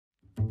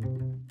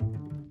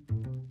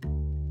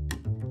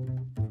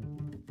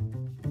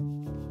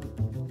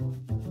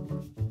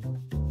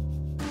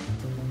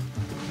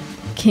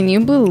Can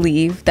you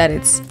believe that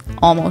it's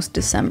almost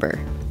December?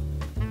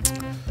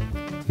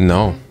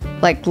 No.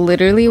 Like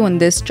literally when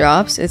this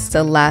drops, it's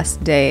the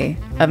last day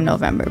of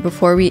November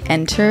before we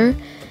enter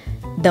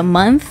the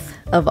month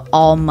of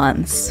all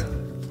months.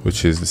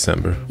 Which is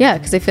December. Yeah,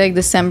 because I feel like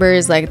December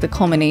is like the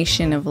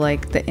culmination of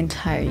like the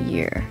entire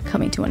year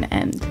coming to an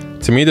end.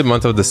 To me, the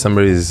month of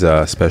December is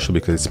special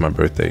because it's my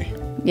birthday.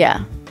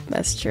 Yeah,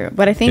 that's true.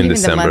 But I think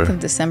even the month of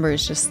December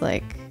is just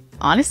like,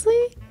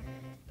 honestly,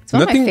 it's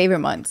one of my favorite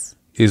months.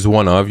 Is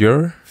one of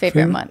your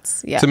favorite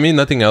months, yeah. To me,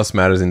 nothing else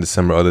matters in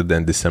December other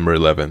than December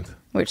 11th.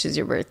 Which is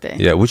your birthday.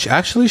 Yeah, which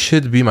actually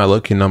should be my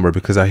lucky number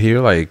because I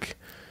hear like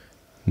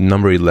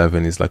number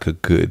 11 is like a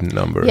good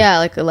number. Yeah,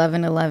 like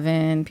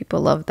 1111.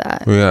 People love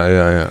that.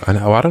 Yeah. And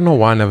I don't know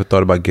why I never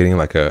thought about getting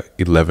like a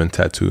 11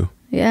 tattoo.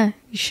 Yeah,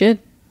 you should.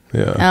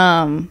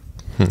 Yeah.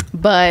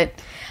 But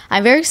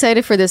I'm very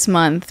excited for this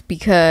month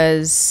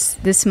because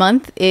this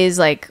month is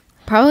like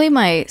probably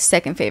my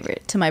second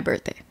favorite to my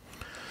birthday.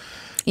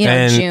 You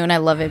know, June, I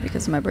love it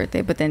because of my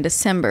birthday. But then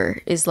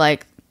December is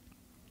like...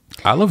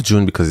 I love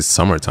June because it's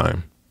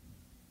summertime.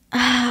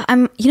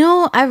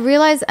 I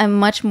realize I'm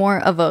much more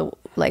of a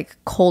like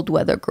cold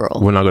weather girl.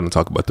 We're not going to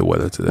talk about the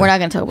weather today. We're not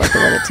going to talk about the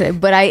weather today.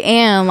 But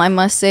I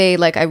must say,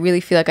 like, I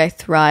really feel like I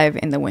thrive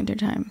in the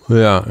wintertime.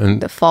 Yeah.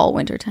 And the fall,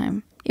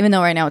 wintertime. Even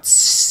though right now it's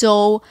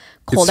so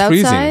cold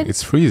outside.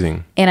 It's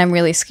freezing. And I'm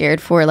really scared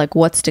for like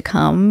what's to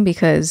come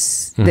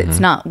because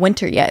it's not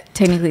winter yet.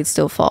 Technically, it's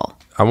still fall.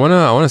 I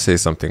wanna say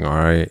something, all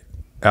right?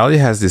 Ali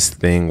has this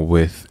thing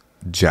with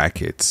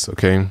jackets,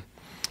 okay?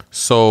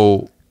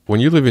 So when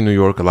you live in New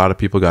York, a lot of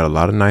people got a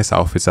lot of nice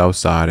outfits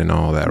outside and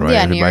all that, right?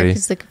 Yeah, New York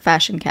is like a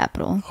fashion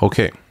capital.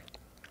 Okay.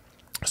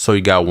 So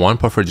you got one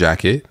puffer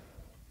jacket.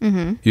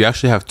 Mm-hmm. You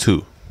actually have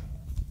two.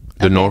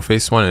 The North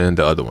Face one and then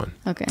the other one.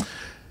 Okay.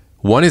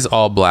 One is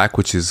all black,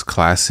 which is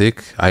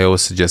classic. I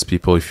always suggest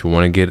people, if you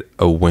want to get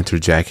a winter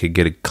jacket,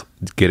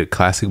 get a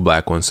classic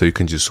black one so you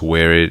can just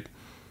wear it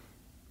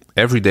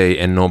every day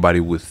and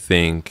nobody would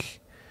think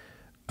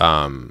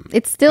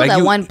it's still like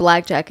that one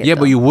black jacket. Yeah,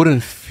 though. but you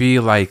wouldn't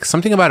feel like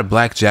something about a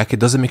black jacket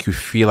doesn't make you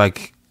feel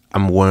like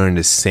I'm wearing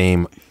the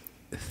same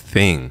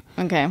thing.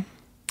 Okay.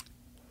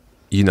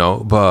 You know,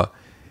 but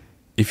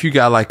if you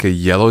got like a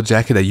yellow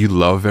jacket that you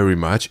love very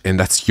much and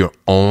that's your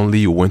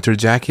only winter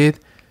jacket,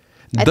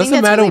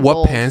 doesn't matter really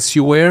what pants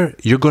you wear,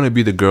 you're going to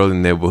be the girl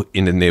in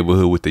the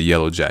neighborhood with the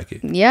yellow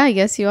jacket. Yeah, I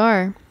guess you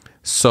are.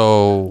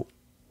 So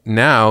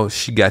now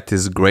she got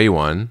this gray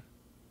one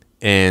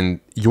and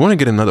you want to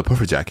get another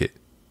puffer jacket.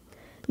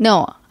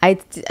 No, I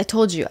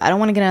told you, I don't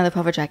want to get another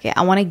puffer jacket.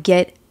 I want to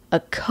get a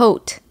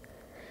coat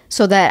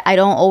so that I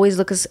don't always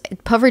look as...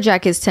 Puffer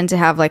jackets tend to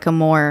have like a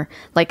more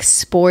like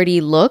sporty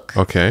look.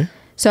 Okay.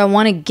 So I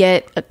want to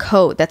get a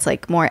coat that's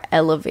like more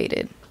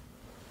elevated.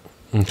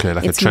 Okay,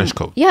 like a trench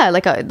coat. Yeah,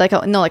 like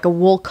a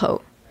wool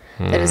coat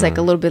that is like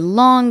a little bit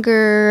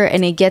longer,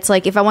 and it gets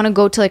like if I want to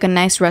go to like a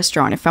nice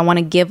restaurant, if I want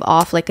to give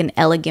off like an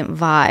elegant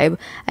vibe,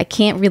 I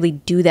can't really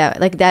do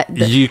that like that.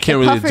 You can't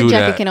really do that. Puffer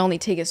jacket can only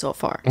take it so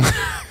far.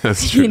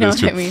 That's true. You know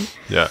what I mean?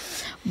 Yeah.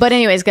 But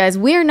anyways, guys,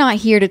 we are not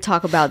here to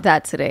talk about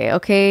that today,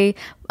 okay?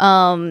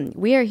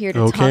 We are here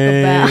to talk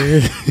about...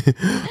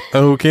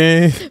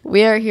 Okay.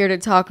 We are here to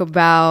talk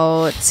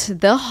about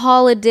the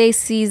holiday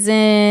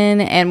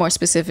season and more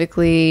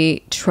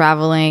specifically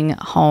traveling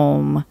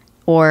home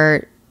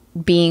or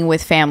being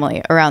with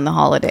family around the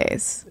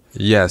holidays.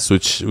 Yes,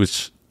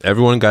 which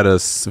everyone got a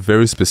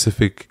very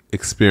specific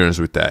experience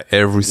with that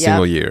every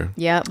single year.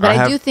 Yeah, but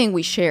I do think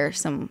we share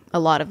a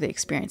lot of the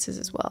experiences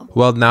as well.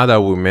 Well, now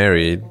that we're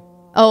married...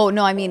 Oh,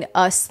 no, I mean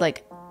us,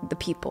 like the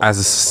people. As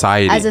a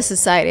society.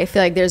 I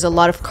feel like there's a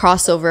lot of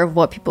crossover of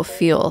what people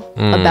feel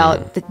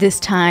about this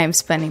time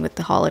spending with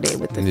the holiday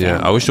with the family. Yeah,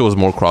 I wish there was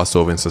more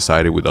crossover in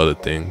society with other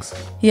things.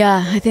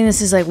 Yeah, I think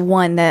this is like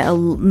one that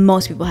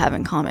most people have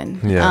in common.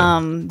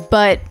 Yeah.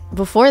 But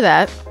before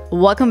that,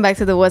 welcome back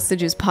to the What's the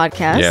Juice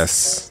podcast.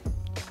 Yes.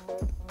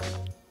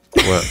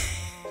 What?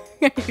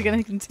 Are you going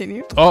to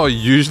continue? Oh,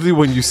 usually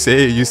when you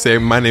say it, you say,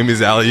 my name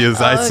is Alia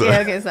Zaitsa. Oh,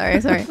 okay,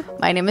 sorry.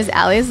 My name is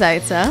Alia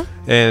Zaitsa.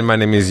 And my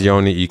name is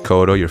Yoni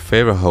Ikoto, your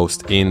favorite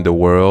host in the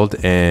world.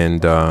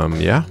 And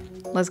yeah.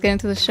 Let's get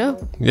into the show.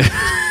 Yeah.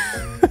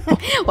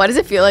 Why does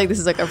it feel like this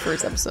is like our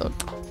first episode?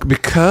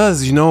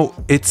 Because,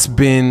 it's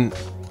been...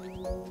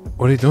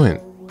 What are you doing?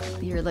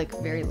 You're like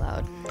very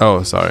loud.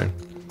 Oh, sorry.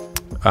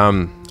 I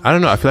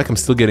don't know. I feel like I'm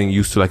still getting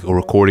used to like a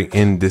recording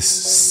in this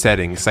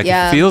setting. It's like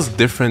it feels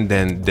different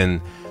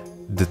than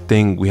the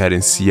thing we had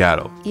in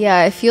Seattle.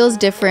 Yeah, it feels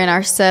different.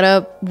 Our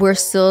setup, we're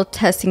still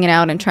testing it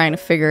out and trying to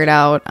figure it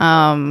out.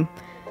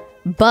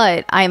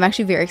 But I am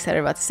actually very excited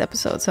about this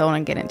episode, so I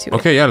want to get into it.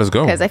 Okay, yeah, let's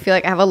go. Because I feel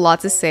like I have a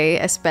lot to say,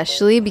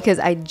 especially because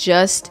I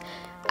just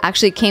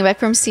actually came back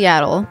from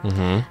Seattle.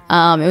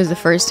 Mm-hmm. It was the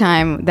first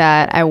time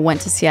that I went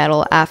to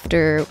Seattle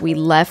after we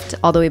left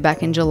all the way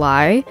back in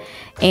July.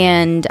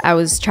 And I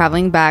was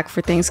traveling back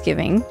for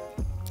Thanksgiving,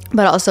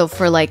 but also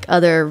for like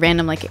other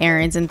random like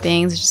errands and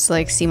things, just to,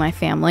 like see my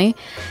family.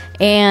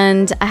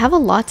 And I have a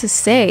lot to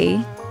say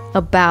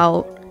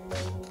about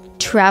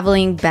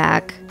traveling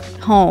back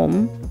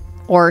home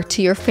or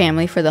to your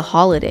family for the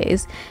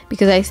holidays,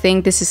 because I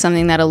think this is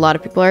something that a lot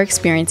of people are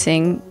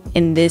experiencing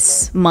in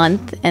this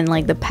month and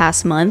like the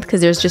past month,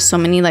 because there's just so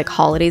many like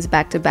holidays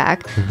back to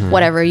back,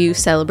 whatever you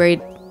celebrate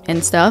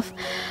and stuff.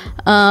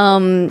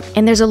 And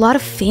there's a lot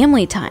of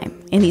family time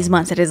in these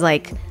months that is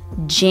like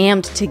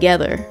jammed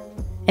together,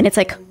 and it's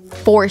like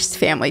forced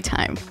family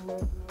time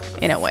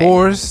in a way.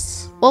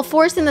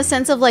 Forced in the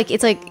sense of like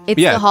it's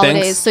the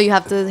holidays, so you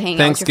have to hang out.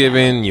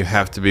 Thanksgiving, you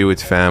have to be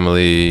with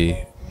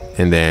family.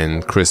 And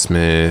then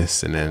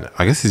Christmas, and then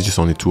I guess it's just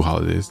only 2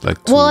 holidays.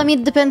 Like well, I mean,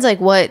 it depends like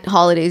what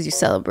holidays you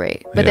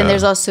celebrate. But then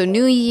there's also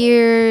New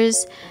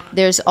Year's.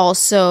 There's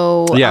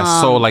also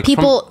so like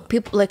people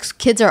like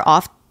kids are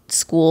off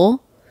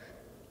school,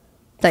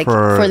 like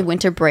for the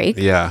winter break.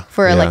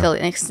 For like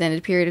an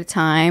extended period of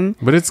time.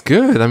 But it's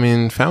good. I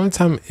mean, family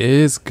time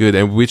is good,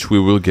 and which we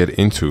will get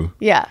into.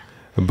 Yeah.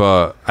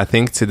 But I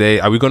think today,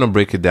 are we gonna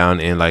break it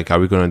down in like, are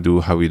we gonna do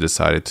how we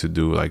decided to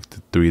do like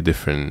the 3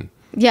 different?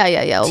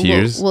 Yeah.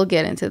 Tiers? We'll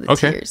get into the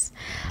tiers.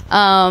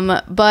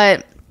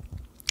 But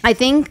I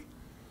think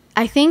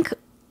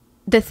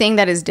the thing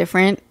that is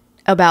different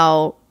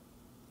about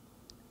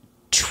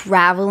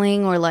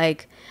traveling, or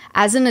like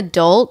as an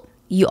adult,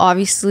 you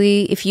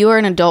obviously, if you are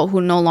an adult who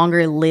no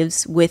longer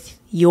lives with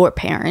your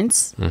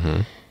parents,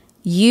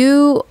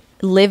 you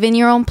live in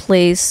your own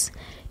place.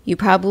 You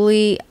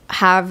probably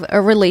have a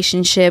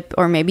relationship,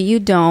 or maybe you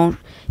don't.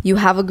 You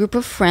have a group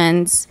of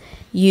friends.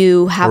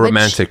 You have a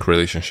romantic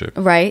relationship,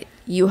 right?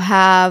 You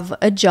have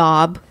a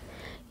job,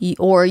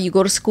 or you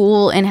go to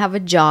school and have a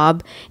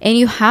job, and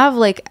you have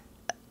like,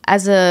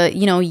 as a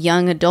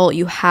young adult,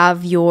 you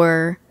have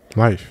your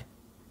life.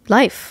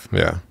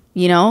 Yeah.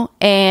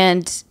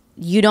 And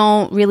you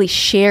don't really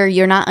share.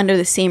 You're not under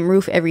the same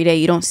roof every day.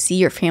 You don't see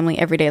your family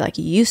every day like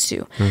you used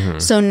to.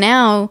 So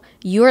now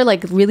you're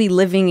like really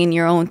living in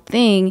your own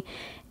thing.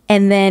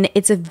 And then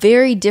it's a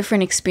very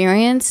different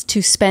experience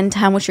to spend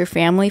time with your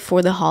family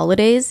for the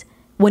holidays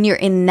when you're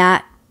in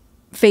that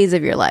phase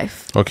of your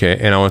life. Okay,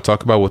 and I want to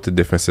talk about what the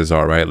differences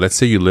are, right? Let's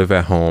say you live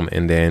at home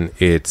and then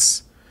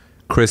it's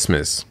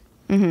Christmas.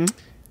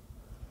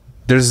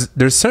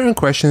 There's certain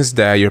questions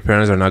that your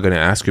parents are not going to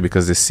ask you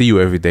because they see you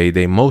every day.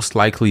 They most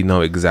likely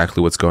know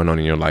exactly what's going on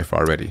in your life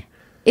already.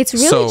 It's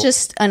really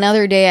just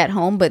another day at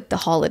home, but the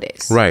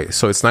holidays. Right,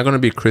 so it's not going to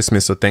be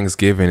Christmas or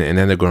Thanksgiving, and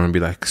then they're going to be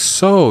like,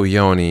 so,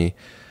 Yoni,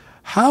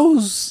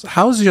 how's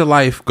your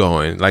life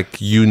going? Like,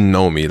 you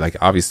know me, like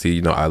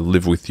obviously I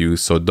live with you,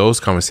 so those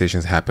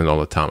conversations happen all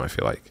the time. I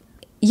feel like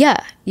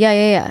yeah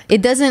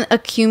it doesn't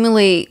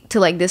accumulate to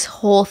like this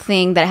whole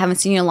thing that I haven't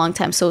seen in a long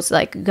time, so it's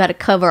like we got to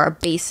cover our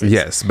bases.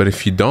 Yes, but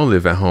if you don't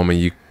live at home and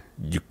you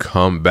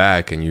come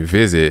back and you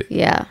visit,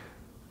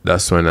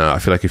 that's when I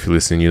feel like if you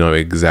listen, you know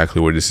exactly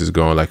where this is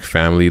going. Like,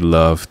 family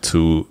love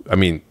to, I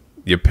mean,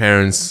 your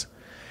parents,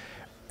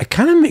 it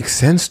kind of makes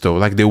sense though,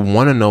 like they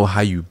want to know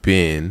how you've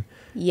been.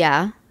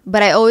 Yeah,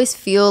 but I always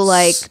feel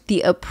like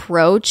the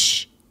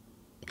approach,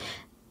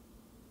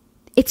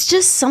 it's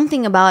just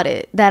something about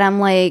it that I'm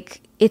like,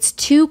 it's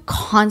too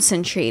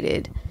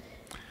concentrated.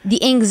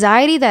 The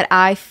anxiety that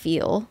I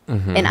feel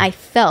and I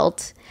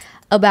felt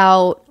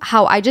about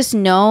how I just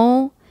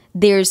know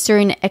there's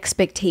certain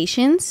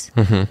expectations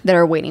that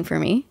are waiting for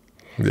me.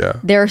 Yeah.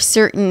 There are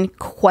certain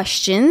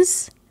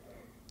questions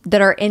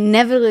that are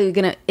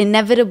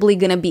inevitably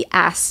gonna be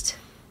asked.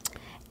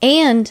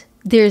 And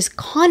there's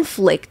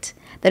conflict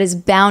that is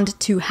bound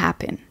to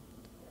happen.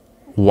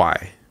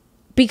 Why?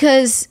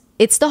 Because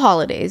it's the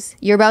holidays.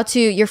 Your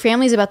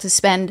family's about to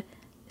spend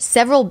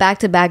several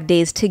back-to-back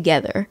days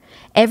together.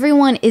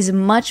 Everyone is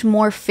much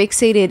more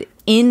fixated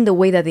in the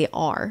way that they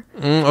are.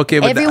 Okay,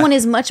 but everyone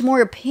is much more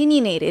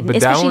opinionated,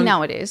 especially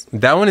nowadays.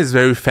 That one is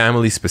very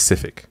family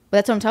specific. But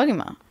that's what I'm talking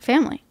about.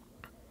 Family.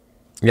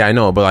 Yeah, I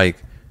know, but like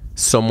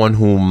someone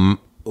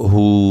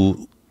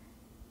who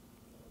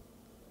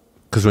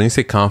because when you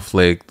say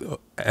conflict,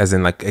 as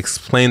in like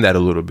explain that a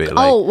little bit.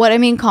 Like, what I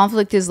mean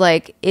conflict is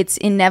like it's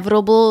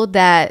inevitable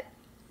that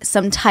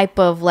some type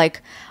of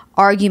like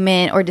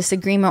argument or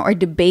disagreement or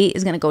debate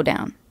is going to go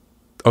down.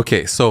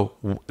 Okay, so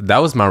that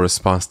was my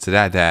response to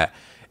that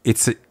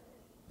it's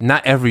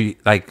not every,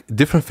 like,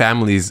 different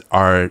families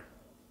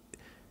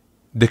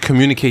they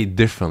communicate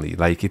differently.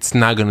 Like, it's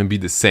not going to be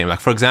the same. Like,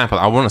 for example,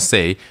 I want to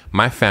say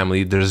my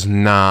family, there's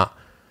no,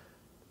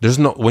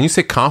 when you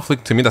say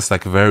conflict, to me that's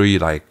like very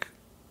like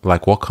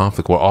what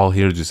conflict? We're all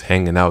here just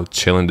hanging out,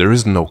 chilling. There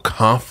is no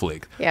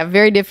conflict. Yeah,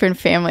 very different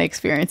family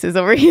experiences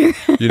over here.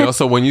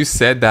 So when you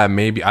said that,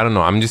 maybe, I don't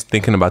know, I'm just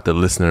thinking about the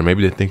listener.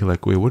 Maybe they're thinking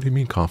like, wait, what do you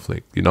mean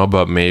conflict?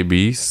 But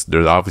maybe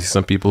there's obviously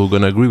some people who are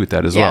going to agree with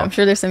that as well. Yeah, I'm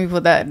sure there's some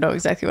people that know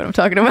exactly what I'm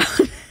talking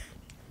about.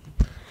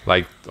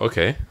 Like,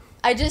 okay.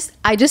 I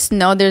just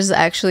know there's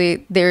I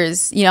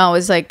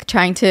was like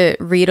trying to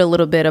read a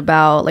little bit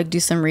about, like,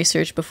 do some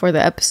research before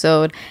the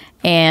episode,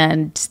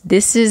 and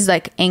this is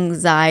like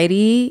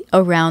anxiety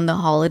around the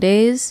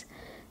holidays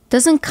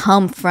doesn't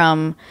come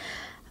from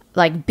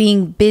like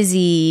being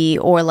busy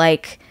or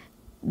like,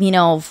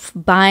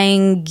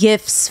 buying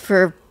gifts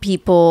for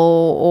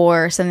people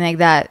or something like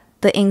that.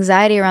 the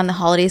anxiety around the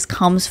holidays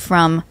comes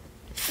from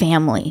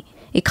family.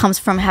 It comes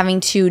from having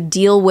to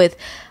deal with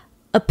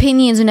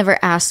opinions you never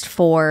asked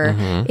for.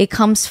 It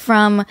comes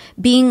from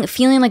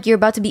feeling like you're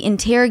about to be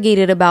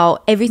interrogated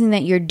about everything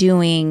that you're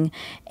doing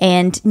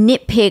and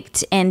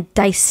nitpicked and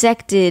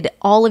dissected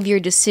all of your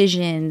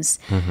decisions.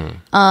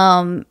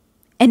 And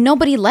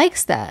nobody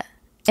likes that.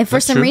 And for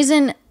some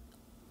reason,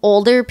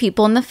 older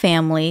people in the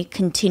family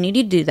continue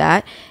to do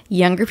that.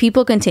 Younger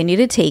people continue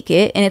to take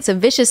it. And it's a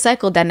vicious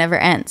cycle that never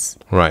ends.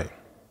 Right.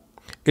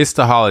 It's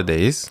the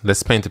holidays.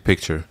 Let's paint a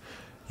picture.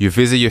 You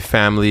visit your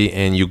family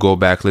and you go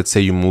back. Let's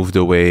say you moved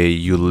away.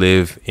 You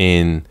live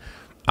in,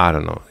 I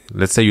don't know.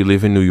 Let's say you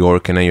live in New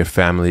York and then your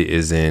family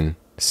is in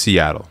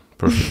Seattle.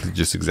 Perfect.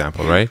 Just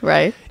example, right?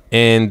 Right.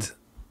 And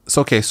it's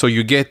okay. So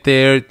you get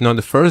there. No,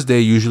 the first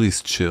day usually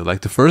is chill.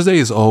 Like the first day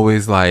is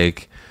always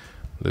like,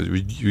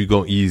 we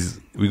go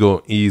ease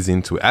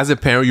into it. As a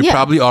parent, you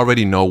probably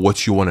already know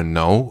what you want to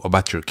know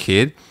about your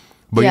kid.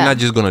 But you're not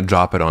just going to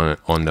drop it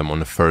on them on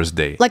the first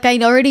day. Like, I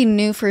already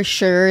knew for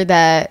sure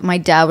that my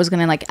dad was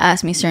going to, like,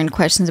 ask me certain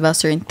questions about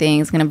certain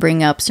things, going to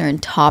bring up certain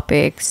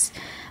topics.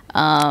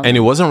 And it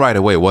wasn't right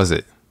away, was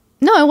it?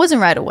 No, it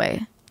wasn't right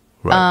away.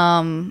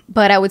 Right.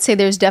 But I would say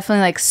there's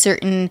definitely, like,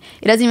 certain...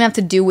 It doesn't even have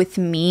to do with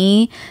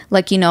me.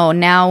 Like, you know,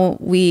 now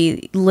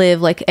we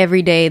live, like,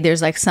 every day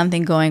there's, like,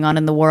 something going on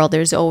in the world.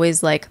 There's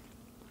always, like,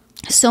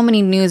 so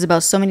many news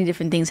about so many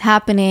different things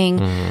happening.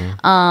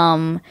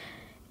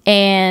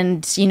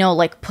 And, you know,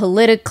 like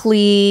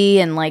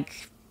politically and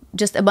like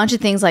just a bunch of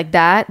things like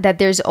that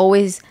there's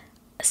always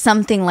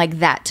something like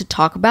that to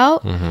talk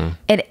about.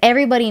 And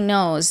everybody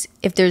knows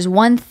if there's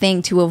one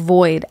thing to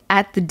avoid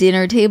at the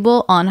dinner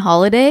table on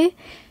holiday,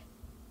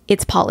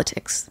 it's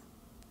politics.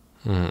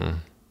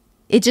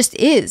 It just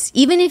is.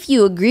 Even if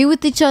you agree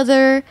with each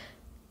other,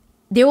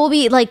 there will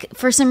be like,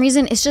 for some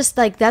reason, it's just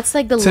like, that's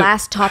like the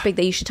last topic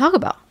that you should talk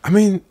about. I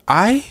mean,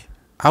 I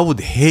would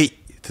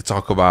hate to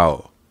talk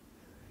about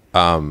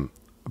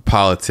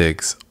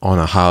politics on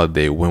a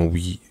holiday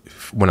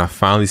when I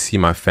finally see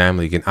my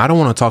family again. I don't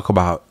want to talk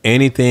about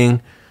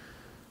anything.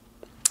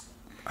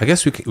 I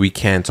guess we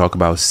can talk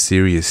about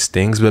serious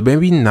things, but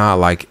maybe not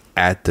like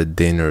at the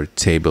dinner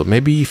table.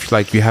 Maybe if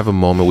like you have a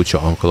moment with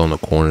your uncle on the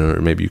corner,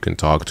 maybe you can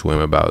talk to him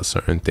about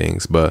certain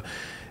things. But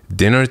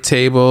dinner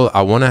table,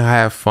 I want to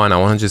have fun. I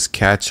want to just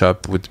catch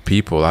up with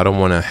people. I don't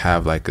want to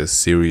have like a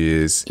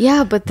serious...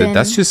 Yeah, but then...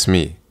 That's just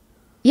me.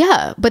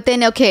 Yeah, but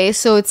then, okay,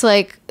 so it's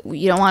like,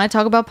 you don't want to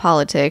talk about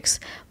politics,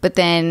 but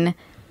then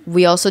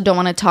we also don't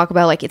want to talk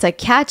about, like, it's like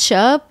catch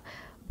up,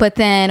 but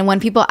then when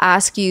people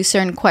ask you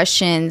certain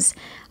questions,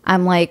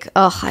 I'm like,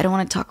 oh, I don't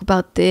want to talk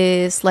about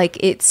this. Like,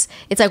 it's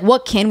like,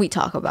 what can we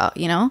talk about,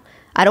 you know?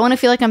 I don't want to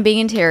feel like I'm being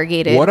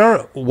interrogated. What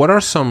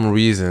are some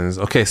reasons?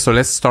 Okay, so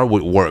let's start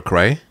with work,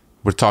 right?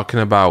 We're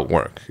talking about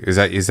work. Is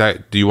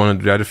that do you want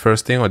to do that the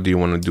first thing, or do you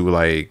want to do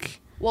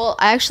like... Well,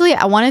 I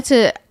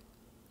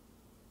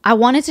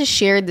wanted to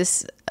share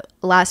this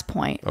last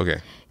point.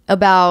 Okay.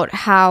 About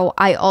how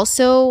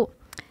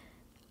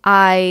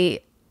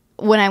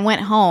when I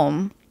went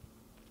home,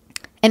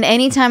 and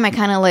anytime I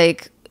kind of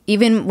like,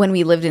 even when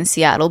we lived in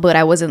Seattle, but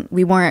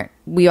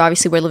we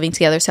obviously were living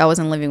together, so I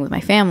wasn't living with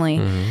my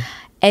family.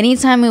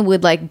 Anytime we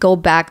would like go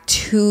back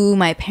to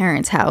my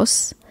parents'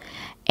 house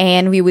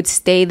and we would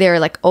stay there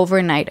like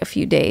overnight a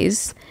few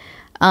days,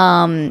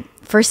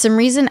 for some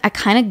reason I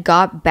kind of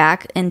got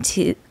back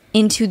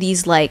into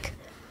these like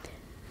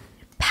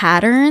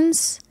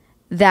patterns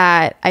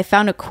that I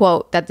found a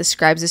quote that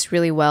describes this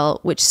really well,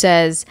 which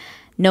says,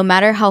 no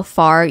matter how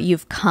far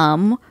you've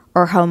come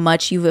or how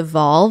much you've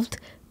evolved,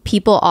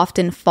 people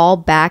often fall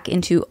back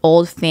into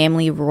old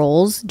family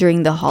roles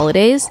during the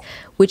holidays,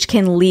 which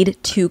can lead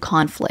to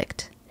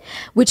conflict.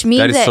 Which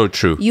means that so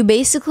true. You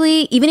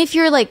basically, even if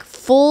you're like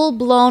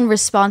full-blown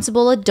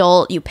responsible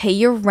adult, you pay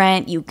your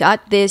rent, you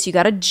got this, you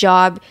got a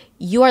job,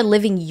 you are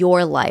living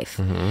your life.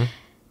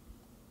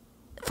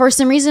 For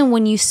some reason,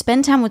 when you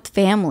spend time with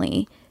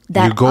family,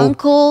 that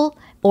uncle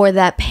or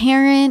that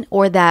parent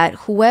or that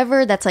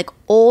whoever that's like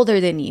older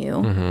than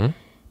you,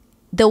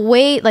 the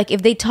way, like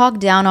if they talk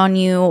down on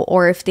you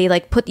or if they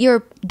like put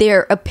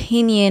their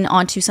opinion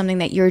onto something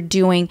that you're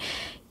doing,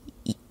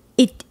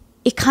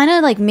 it kind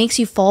of like makes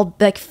you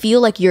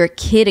feel like you're a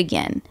kid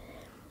again.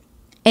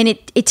 And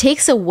it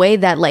takes away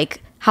that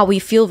like how we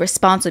feel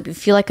responsible. You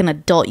feel like an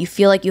adult. You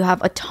feel like you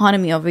have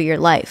autonomy over your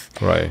life.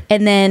 Right.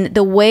 And then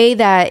the way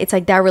that it's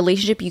like that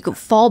relationship, you could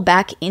fall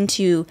back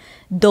into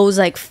those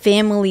like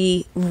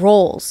family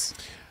roles.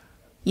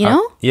 You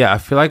know? Yeah, I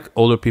feel like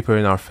older people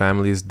in our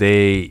families,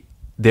 they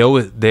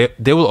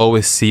will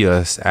always see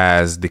us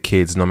as the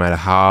kids, no matter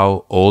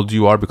how old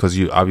you are, because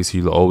you'll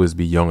always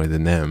be younger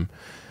than them.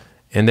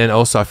 And then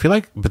also, I feel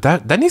like, but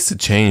that needs to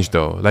change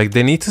though. Like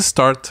they need to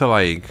start to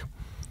like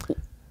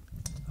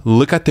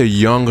look at the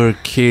younger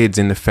kids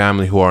in the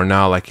family who are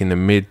now like in the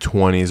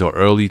mid-20s or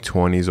early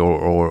 20s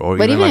or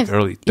even like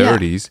early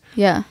 30s.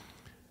 Yeah.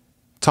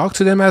 Talk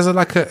to them as an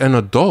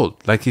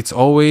adult. Like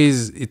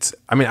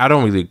I mean, I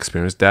don't really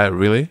experience that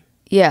really.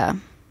 Yeah.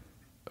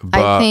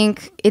 I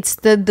think it's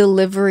the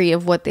delivery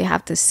of what they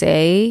have to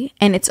say.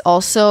 And it's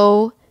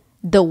also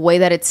the way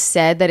that it's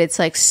said, that it's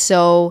like,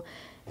 so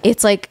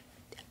it's like,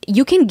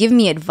 you can give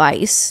me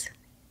advice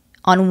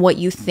on what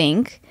you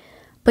think,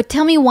 but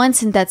tell me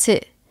once and that's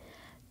it.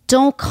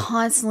 Don't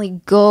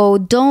constantly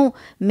don't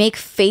make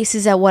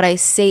faces at what I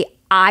say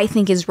I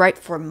think is right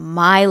for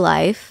my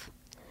life.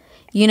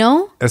 You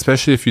know?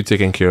 Especially if you're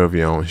taking care of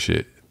your own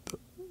shit.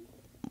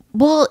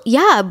 Well,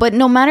 yeah, but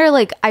no matter,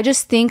 like, I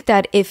just think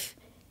that if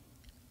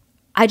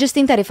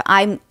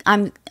I'm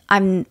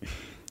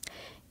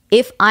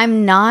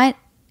not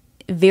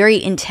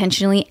very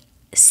intentionally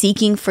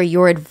seeking for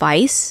your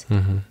advice,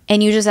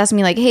 and you just ask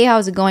me like, hey,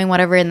 how's it going,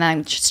 whatever, and then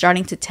I'm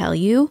starting to tell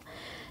you,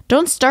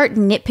 don't start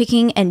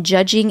nitpicking and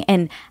judging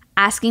and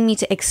asking me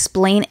to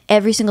explain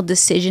every single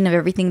decision of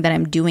everything that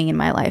I'm doing in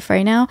my life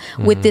right now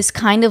with this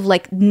kind of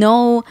like,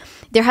 no,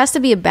 there has to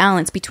be a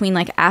balance between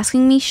like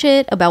asking me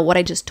shit about what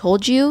I just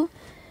told you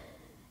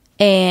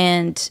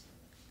and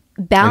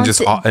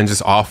balance and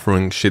just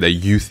offering shit that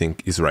you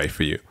think is right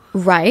for you.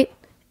 Right.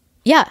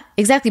 Yeah,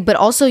 exactly. But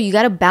also you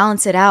got to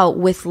balance it out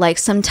with like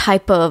some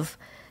type of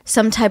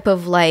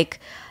like,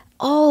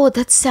 oh,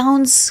 that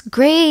sounds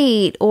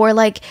great. Or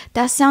like,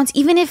 that sounds,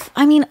 even if,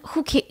 I mean,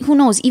 who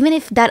knows? Even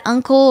if that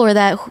uncle or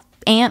that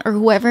aunt or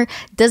whoever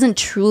doesn't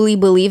truly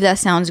believe that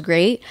sounds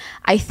great,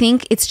 I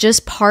think it's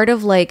just part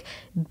of like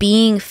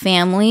being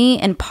family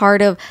and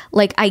part of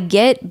like, I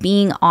get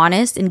being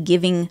honest and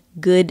giving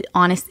good,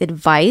 honest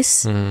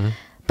advice.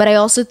 But I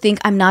also think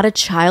I'm not a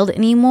child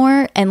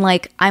anymore, and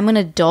like I'm an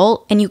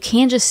adult, and you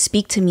can't just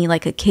speak to me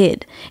like a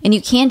kid, and you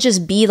can't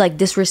just be like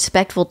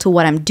disrespectful to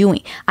what I'm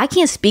doing. I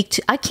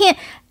can't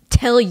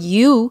tell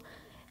you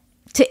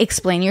to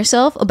explain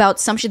yourself about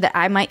some shit that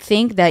I might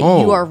think that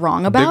you are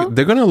wrong about.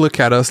 They're gonna look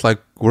at us like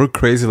we're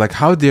crazy. Like,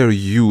 how dare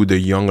you, the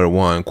younger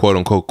one, quote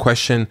unquote,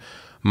 question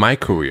my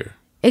career.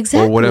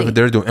 Exactly. Or whatever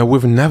they're doing. And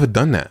we've never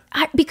done that.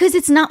 Because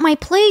it's not my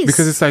place.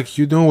 Because it's like,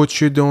 you know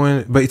what you're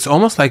doing, but it's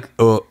almost like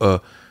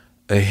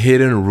a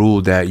hidden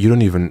rule that you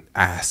don't even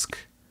ask.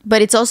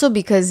 But it's also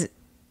because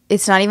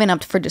it's not even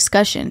up for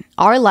discussion.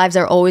 Our lives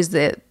are always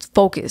the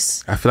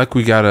focus. I feel like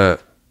I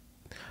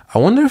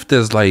wonder if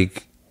there's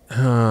like,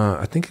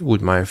 I think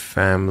with my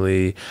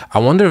family, I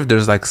wonder if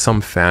there's like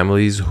some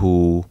families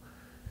who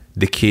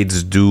the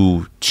kids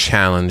do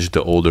challenge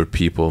the older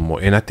people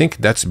more. And I think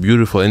that's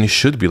beautiful, and it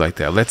should be like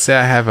that. Let's say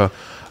I have a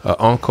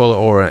uncle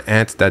or an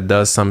aunt that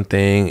does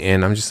something,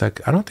 and I'm just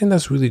like, I don't think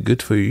that's really good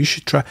for you. You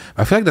should try.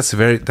 I feel like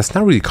that's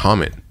not really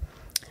common.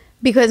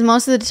 Because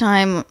most of the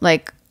time,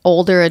 like,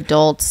 older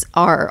adults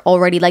are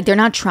already like, they're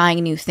not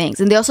trying new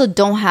things, and they also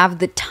don't have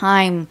the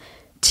time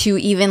to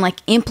even like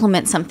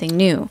implement something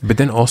new. But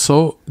then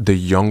also the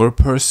younger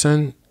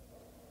person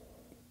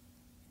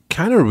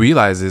kind of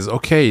realizes,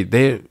 okay,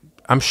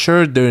 I'm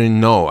sure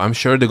I'm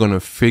sure they're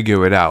gonna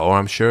figure it out, or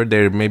I'm sure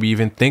they're maybe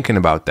even thinking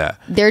about that.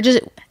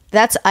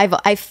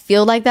 I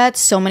feel like that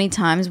so many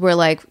times where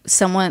like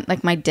someone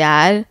like my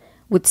dad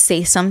would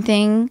say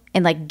something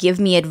and like give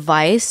me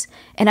advice,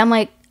 and I'm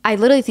like, I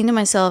literally think to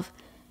myself,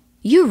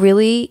 you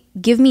really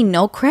give me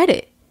no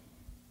credit.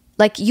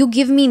 Like, you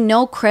give me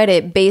no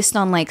credit based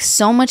on like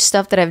so much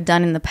stuff that I've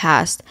done in the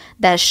past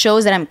that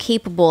shows that I'm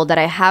capable, that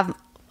I have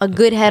a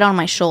good head on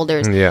my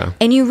shoulders. Yeah.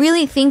 And you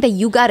really think that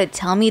you got to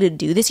tell me to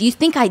do this? You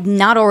think I'm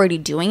not already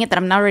doing it, that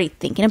I'm not already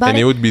thinking about it? And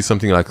it would be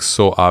something like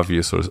so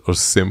obvious or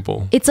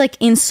simple. It's like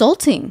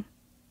insulting.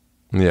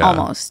 Yeah.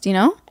 Almost, you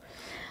know?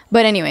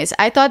 But anyways,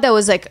 I thought that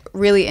was like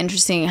really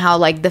interesting how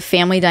like the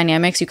family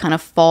dynamics, you kind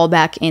of fall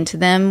back into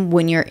them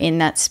when you're in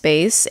that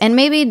space. And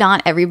maybe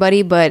not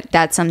everybody, but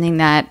that's something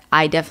that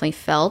I definitely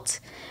felt,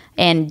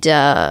 and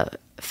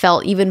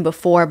felt even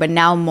before, but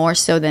now more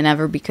so than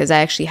ever, because I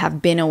actually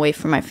have been away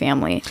from my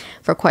family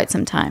for quite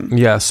some time.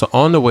 Yeah. So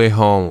on the way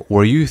home,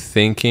 were you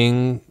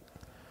thinking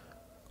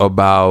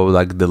about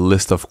like the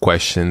list of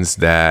questions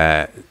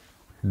that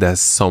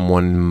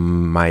someone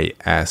might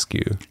ask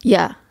you?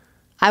 Yeah.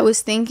 I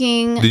was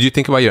thinking... Did you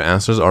think about your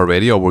answers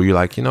already, or were you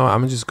like, I'm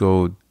gonna just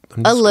go...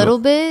 A little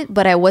bit,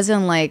 but I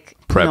wasn't like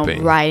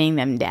prepping, writing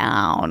them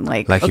down.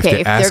 Like okay,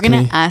 if they're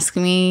gonna ask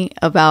me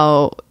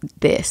about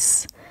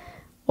this,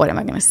 what am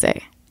I gonna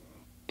say?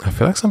 I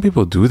feel like some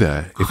people do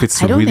that. If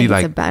it's I don't really think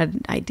like... it's a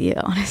bad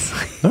idea,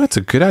 honestly. No, it's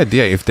a good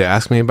idea. If they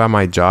ask me about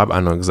my job,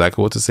 I know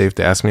exactly what to say. If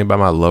they ask me about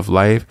my love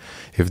life,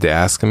 if they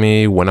ask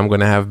me when I'm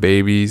gonna have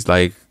babies,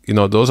 like,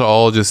 those are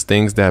all just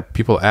things that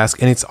people ask,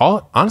 and it's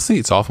all, honestly,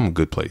 it's all from a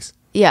good place.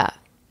 Yeah,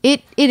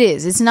 it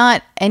is. It's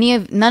not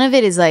none of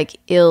it is like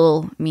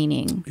ill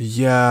meaning.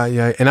 Yeah.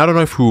 And I don't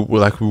know if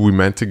we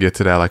meant to get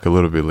to that like a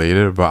little bit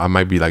later, but I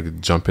might be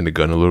like jumping the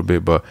gun a little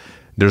bit. But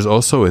there's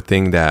also a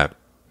thing that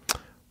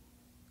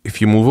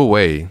if you move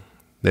away,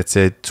 let's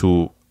say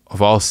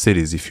of all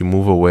cities, if you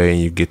move away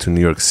and you get to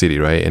New York City,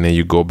 right? And then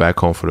you go back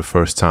home for the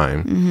first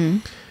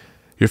time,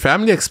 your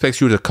family expects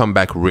you to come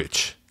back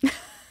rich.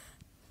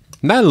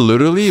 Not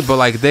literally, but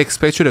like they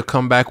expect you to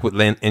come back with,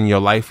 and your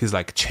life is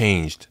like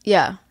changed.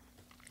 Yeah,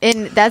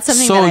 and that's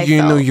something. So that I you're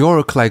in felt. New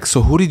York, like,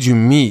 so who did you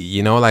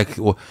meet? Like,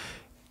 well,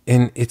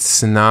 and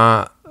it's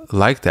not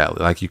like that.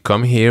 Like you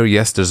come here,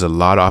 yes, there's a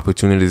lot of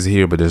opportunities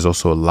here, but there's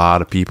also a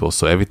lot of people.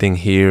 So everything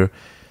here,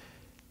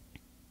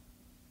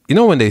 you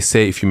know, when they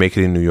say if you make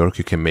it in New York,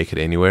 you can make it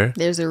anywhere.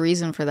 There's a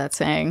reason for that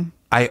saying.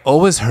 I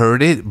always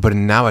heard it, but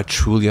now I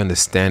truly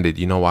understand it.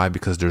 You know why?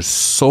 Because there's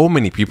so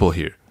many people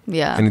here.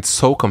 Yeah. And it's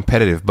so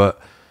competitive.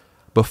 But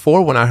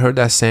before, when I heard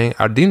that saying,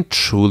 I didn't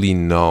truly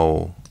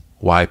know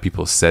why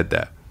people said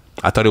that.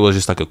 I thought it was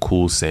just like a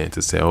cool saying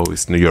to say, oh,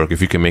 it's New York,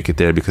 if you can make it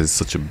there, because it's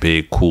such a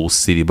big, cool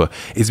city. But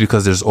it's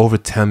because there's over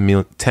 10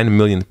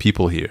 million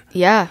people here.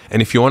 Yeah.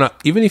 And if you want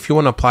to, even if you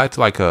want to apply to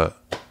like a,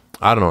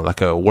 I don't know,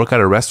 like a work at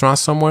a restaurant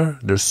somewhere,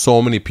 there's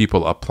so many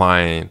people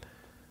applying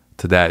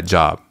to that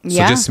job.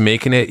 Yeah. So just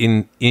making it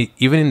in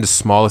even in the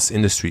smallest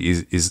industry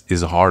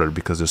is harder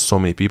because there's so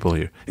many people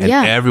here. And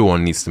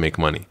everyone needs to make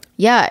money.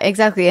 Yeah,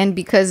 exactly. And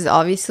because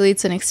obviously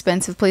it's an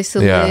expensive place to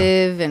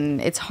live,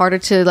 and it's harder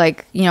to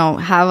like, you know,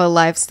 have a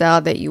lifestyle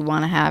that you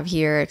want to have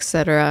here,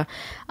 etc.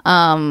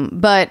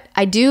 But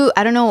I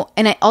don't know.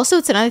 And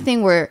it's another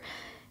thing where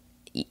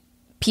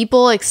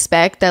people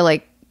expect that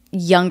like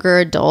younger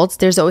adults,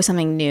 there's always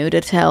something new to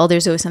tell.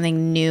 There's always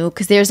something new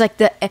because there's like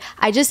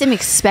I just am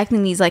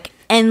expecting these like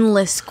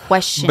endless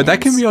questions. But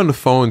that can be on the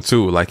phone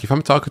too. Like if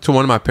I'm talking to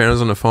one of my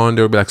parents on the phone,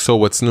 they'll be like, so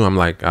what's new? I'm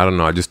like, I don't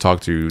know, I just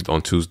talked to you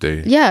on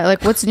Tuesday. Yeah,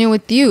 like what's new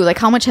with you? Like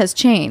how much has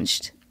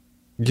changed?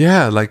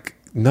 Yeah, like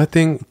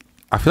nothing.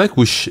 I feel like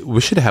we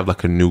should have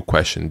like a new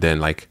question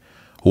then, like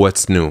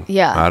what's new?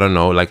 Yeah. I don't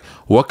know, like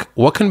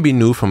what can be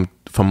new from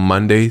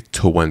Monday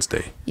to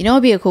Wednesday? You know what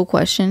would be a cool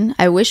question?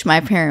 I wish my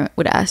parent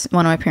would ask,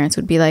 one of my parents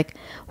would be like,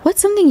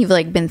 what's something you've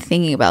like been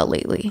thinking about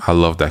lately? I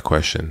love that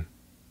question.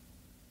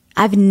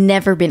 I've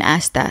never been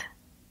asked that.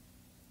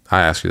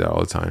 I ask you that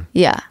all the time.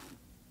 Yeah.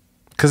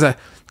 Because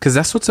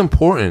that's what's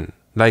important.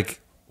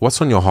 Like,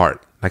 what's on your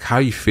heart? Like, how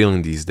are you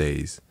feeling these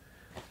days?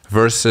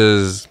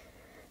 Versus...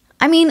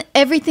 I mean,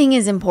 everything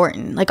is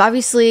important. Like,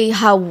 obviously,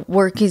 how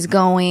work is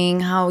going,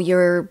 how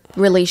your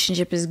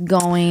relationship is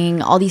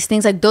going, all these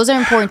things. Like, those are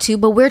important too.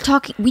 But we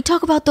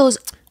talk about those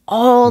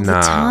all the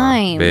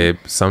time. Babe,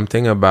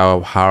 something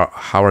about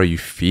how are you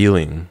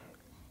feeling?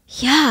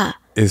 Yeah.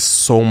 Is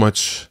so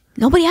much...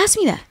 Nobody asked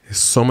me that. It's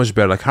so much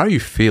better. Like, how are you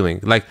feeling?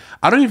 Like,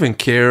 I don't even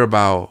care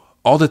about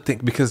all the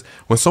things, because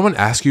when someone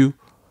asks you,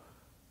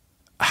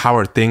 how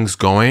are things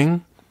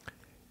going?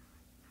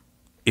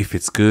 If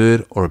it's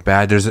good or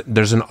bad,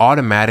 there's an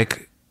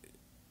automatic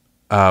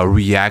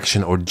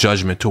reaction or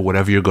judgment to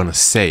whatever you're going to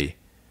say,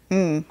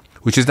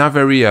 which is not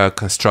very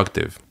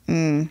constructive.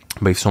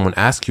 But if someone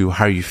asks you,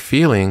 how are you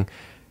feeling?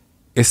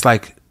 It's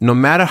like, no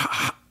matter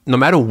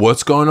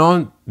what's going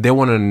on, they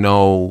want to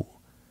know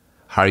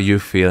how you're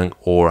feeling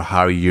or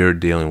how you're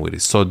dealing with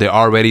it. So they're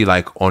already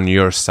like on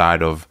your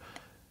side of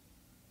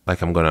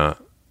like, I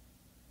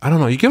don't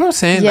know. You get what I'm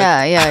saying? Yeah,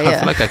 like, yeah. I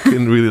feel like I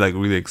couldn't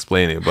really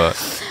explain it,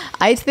 but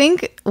I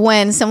think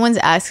when someone's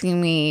asking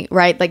me,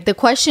 right, like the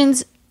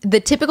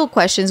typical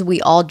questions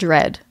we all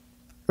dread,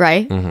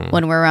 right,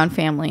 when we're around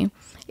family,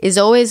 is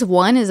always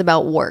one is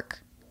about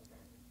work.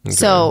 Okay.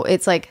 So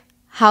it's like,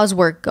 how's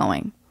work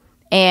going?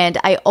 And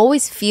I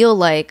always feel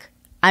like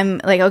I'm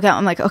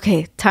like,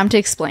 okay, time to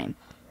explain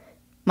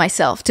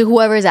myself to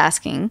whoever is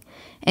asking,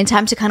 and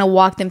time to kind of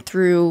walk them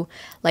through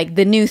like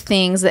the new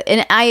things that,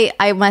 and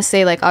I must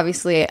say, like,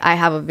 obviously I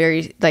have a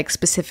very like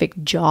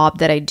specific job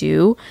that I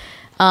do,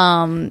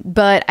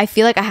 but I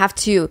feel like I have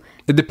to,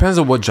 it depends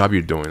on what job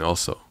you're doing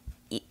also.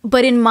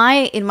 But in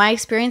my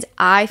experience,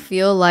 I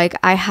feel like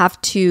I have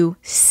to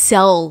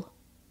sell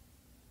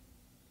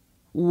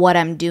what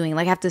I'm doing.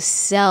 Like I have to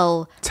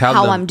sell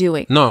how I'm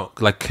doing. No,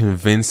 like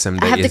convince them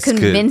that I have to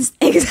convince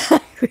good.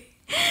 Exactly.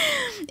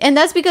 And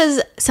that's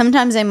because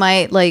sometimes I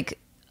might like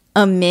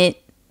omit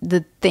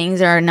the things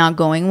that are not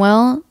going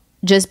well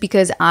just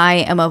because I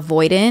am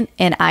avoidant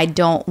and I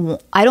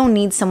don't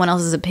need someone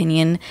else's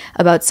opinion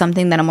about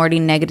something that I'm already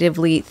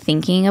negatively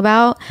thinking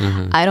about.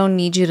 I don't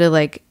need you to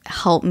like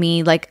help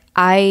me. Like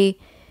I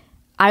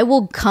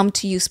will come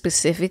to you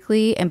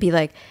specifically and be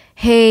like,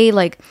 hey,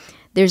 like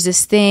there's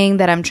this thing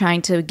that I'm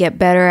trying to get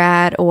better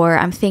at, or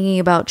I'm thinking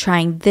about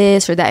trying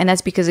this or that. And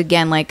that's because,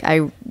 again, like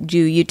I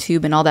do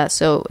YouTube and all that,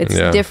 so it's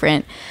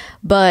different.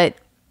 But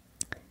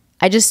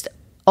I just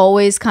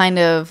always kind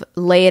of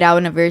lay it out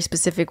in a very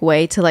specific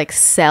way to like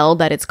sell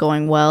that it's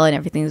going well and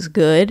everything's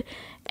good.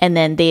 And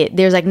then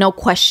there's like no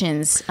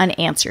questions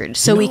unanswered.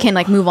 So we can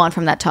like move on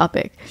from that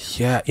topic.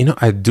 Yeah,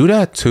 I do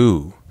that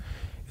too.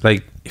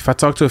 Like if I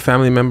talk to a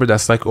family member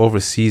that's like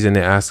overseas and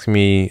they ask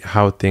me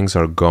how things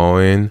are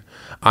going,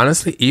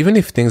 honestly, even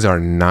if things are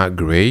not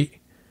great,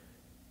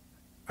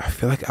 I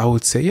feel like I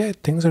would say, yeah,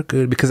 things are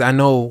good, because I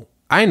know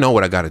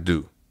what I got to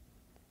do.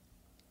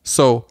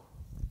 So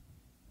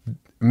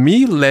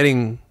me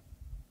letting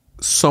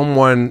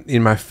someone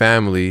in my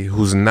family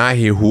who's not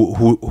here,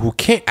 who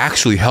can't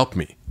actually help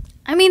me.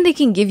 I mean, they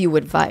can give you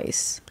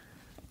advice.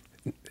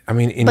 I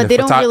mean, but they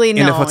don't really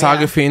know. In the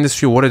photography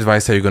industry, what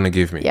advice are you going to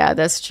give me? Yeah,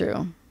 that's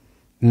true.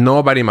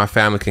 Nobody in my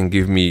family can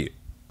give me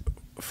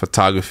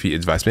photography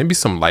advice, maybe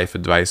some life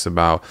advice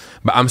but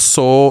I'm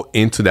so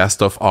into that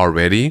stuff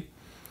already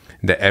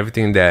that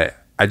everything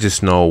that I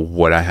just know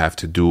what I have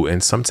to do.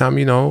 And sometimes,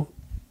 you know,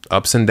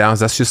 ups and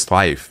downs, that's just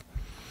life.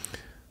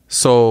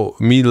 So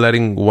me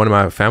letting one of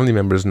my family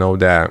members know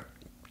that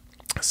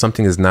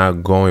something is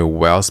not going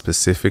well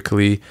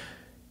specifically,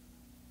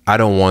 I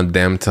don't want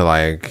them to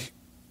like,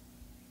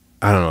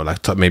 I don't know,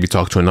 like maybe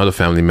talk to another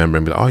family member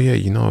and be like, oh yeah,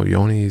 you know,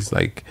 Yoni's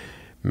like,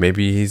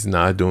 maybe he's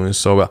not doing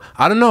so well.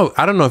 I don't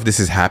know if this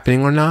is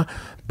happening or not,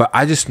 but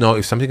I just know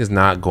if something is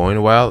not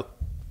going well,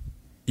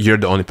 you're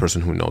the only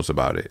person who knows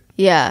about it.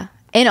 Yeah.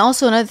 And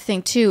also another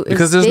thing too, is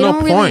because there's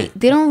no point.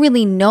 They don't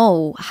really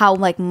know how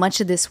like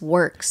much of this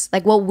works,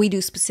 like what we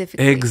do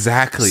specifically.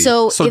 Exactly.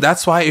 So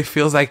that's why it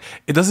feels like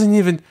it doesn't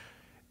even.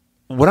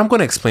 What I'm going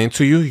to explain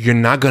to you, you're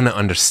not going to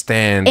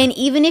understand. And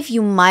even if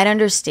you might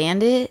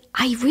understand it,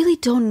 I really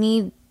don't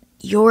need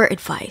your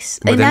advice.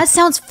 And that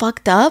sounds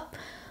fucked up,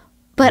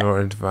 but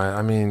your advice.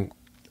 I mean,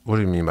 what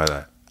do you mean by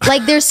that?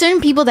 Like, there's certain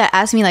people that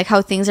ask me like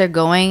how things are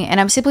going, and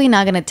I'm simply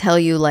not going to tell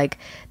you like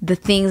the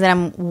things that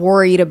I'm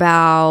worried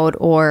about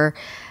or,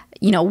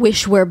 you know,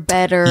 wish were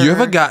better. You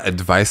ever got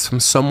advice from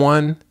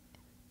someone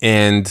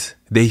and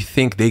they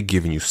think they're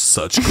giving you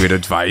such great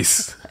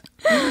advice,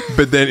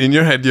 but then in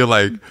your head you're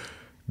like,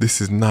 this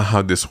is not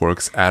how this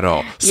works at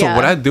all. So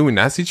what I do in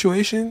that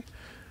situation,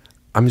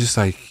 I'm just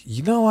like,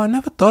 you know, I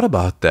never thought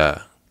about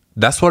that.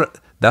 That's what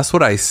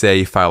I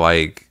say if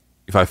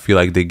I feel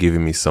like they're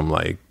giving me some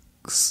like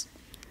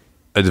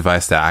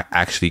advice that I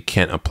actually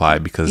can't apply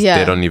because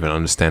they don't even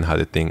understand how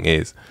the thing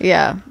is.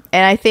 Yeah.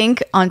 And I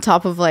think on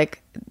top of like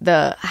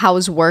the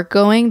how's work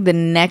going, the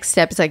next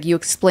step is like you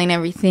explain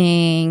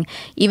everything,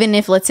 even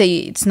if let's say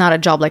it's not a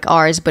job like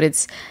ours, but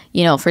it's,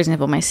 you know, for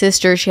example, my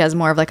sister, she has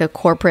more of like a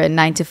corporate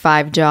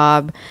 9-to-5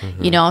 job,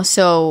 you know,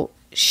 so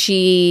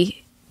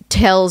she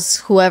tells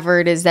whoever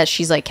it is that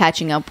she's like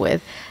catching up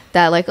with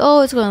that like,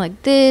 oh, it's going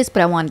like this,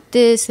 but I want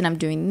this and I'm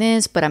doing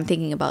this, but I'm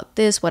thinking about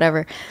this,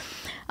 whatever.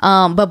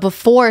 But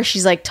before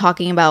she's like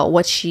talking about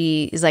what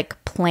she is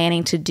like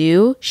planning to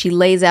do, she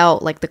lays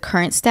out like the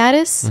current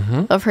status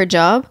of her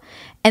job.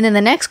 And then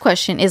the next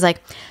question is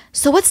like,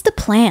 so what's the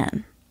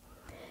plan?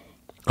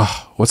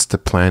 Oh, what's the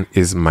plan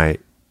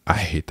I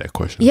hate that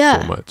question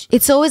so much.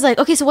 It's always like,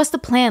 okay, so what's the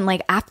plan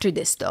like after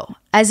this though?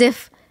 As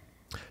if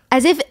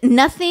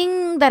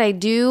nothing that I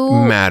do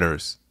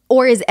matters.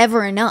 Or is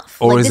ever enough.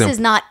 Or like, this is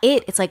not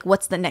it. It's like,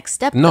 what's the next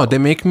step? No, they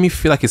make me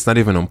feel like it's not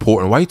even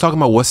important. Why are you talking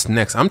about what's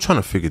next? I'm trying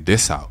to figure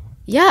this out.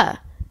 Yeah.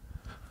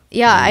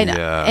 Yeah, I know.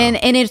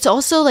 And it's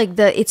also like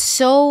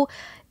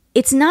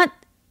it's not,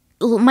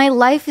 my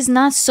life is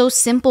not so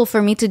simple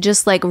for me to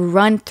just like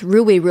run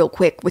through it real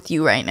quick with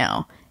you right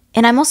now.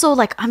 And I'm also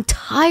like, I'm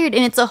tired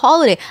and it's a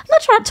holiday. I'm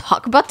not trying to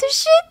talk about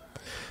this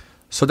shit.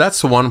 So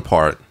that's one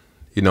part.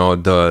 You know,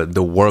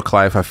 the work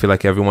life, I feel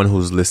like everyone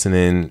who's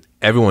listening,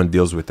 everyone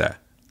deals with that.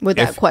 With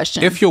that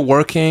question. If you're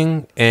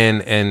working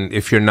and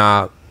if you're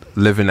not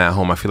living at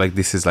home, I feel like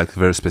this is like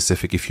very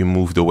specific if you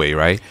moved away,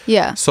 right?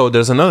 Yeah. So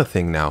there's another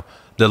thing now,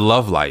 the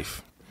love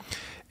life.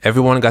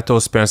 Everyone got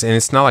those parents, and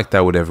it's not like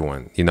that with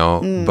everyone, you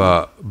know,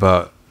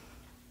 but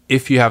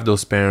if you have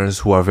those parents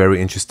who are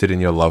very interested in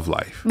your love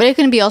life. But it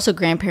can be also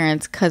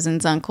grandparents,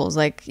 cousins, uncles,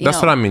 like, you know.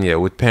 That's what I mean, yeah.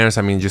 With parents,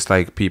 I mean just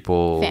like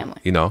people,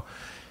 family, you know.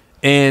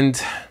 And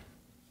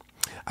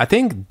I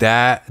think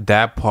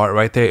that part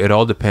right there, it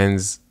all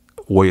depends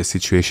what your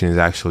situation is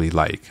actually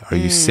like. Are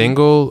you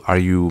single? Are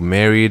you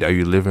married? Are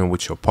you living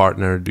with your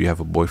partner? Do you have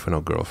a boyfriend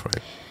or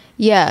girlfriend?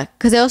 Yeah,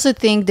 because I also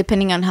think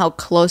depending on how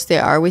close they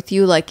are with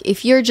you, like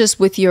if you're just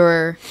with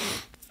your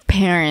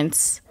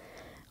parents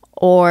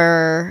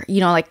or, you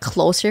know, like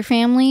closer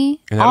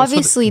family,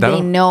 obviously they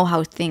know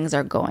how things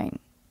are going.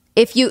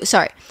 If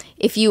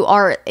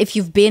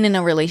you've been in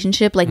a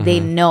relationship, like they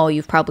know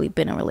you've probably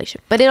been in a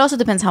relationship. But it also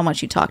depends how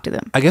much you talk to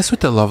them. I guess with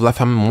the love life,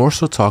 I'm more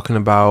so talking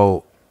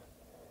about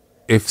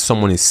if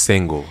someone is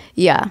single,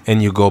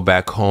 and you go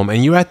back home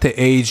and you're at the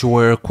age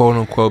where, quote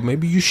unquote,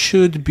 maybe you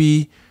should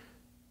be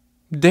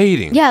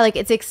dating. Yeah, like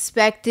it's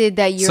expected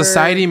that you're...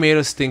 Society made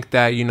us think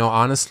that, you know,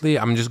 honestly,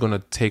 I'm just going to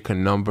take a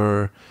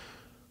number,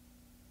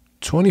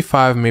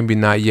 25, maybe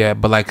not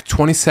yet, but like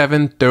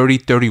 27, 30,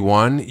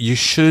 31, you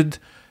should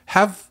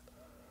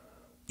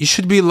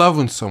be in love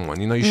with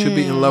someone. You know, you should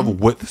be in love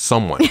with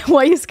someone.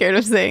 Why are you scared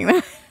of saying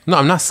that? No,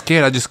 I'm not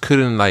scared. I just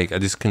couldn't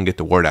get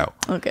the word out.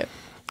 Okay.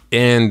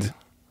 And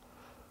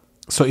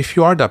so if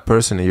you are that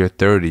person and you're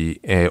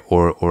 30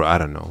 or I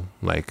don't know,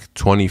 like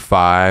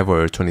 25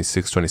 or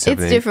 26,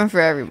 27. It's different for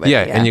everybody.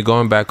 Yeah, and you're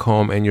going back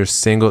home and you're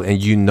single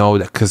and you know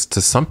that, because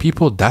to some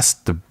people, that's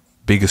the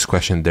biggest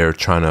question they're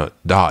trying to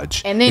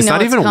dodge. And it's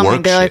not even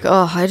work. They're like,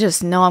 oh, I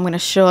just know I'm going to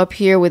show up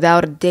here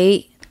without a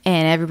date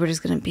and everybody's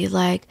going to be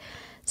like,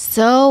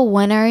 so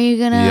when are you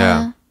going to...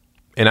 Yeah.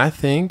 And I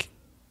think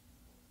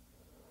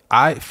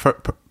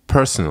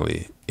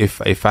personally,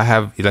 if I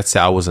have, let's say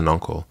I was an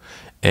uncle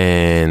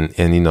and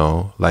you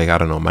know, like, I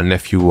don't know, my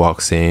nephew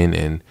walks in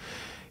and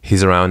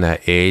he's around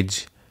that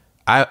age,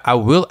 I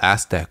will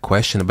ask that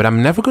question, but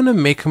I'm never going to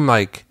make him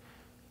like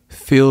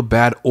feel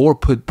bad or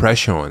put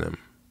pressure on him.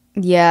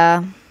 Yeah.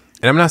 And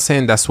I'm not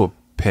saying that's what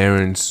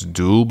parents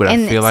do, but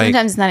and I feel like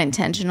sometimes it's not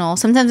intentional.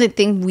 Sometimes I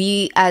think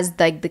we, as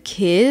like the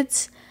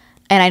kids,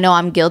 and I know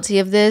I'm guilty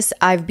of this,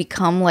 I've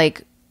become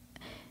like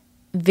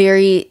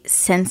very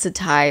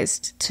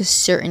sensitized to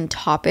certain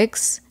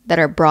topics that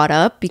are brought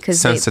up because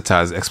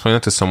sensitized. Explain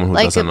it to someone who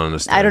doesn't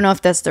understand. I don't know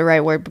if that's the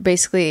right word, but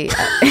basically,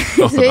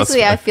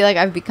 I feel like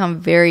I've become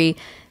very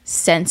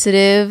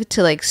sensitive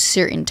to like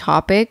certain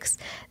topics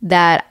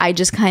that I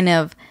just kind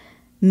of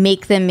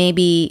make them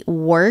maybe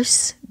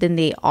worse than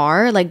they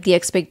are. Like the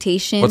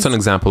expectations. What's an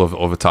example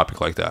of a topic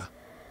like that?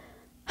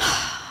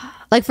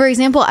 Like, for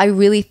example, I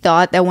really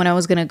thought that when I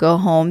was going to go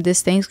home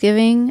this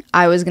Thanksgiving,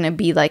 I was going to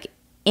be like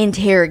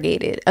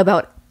interrogated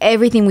about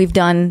everything we've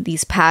done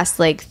these past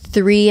like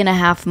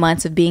 3.5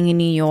 months of being in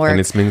New York. And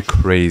it's been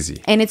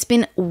crazy. And it's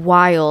been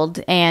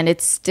wild. And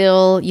it's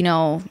still,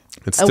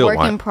 it's a work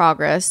in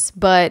progress.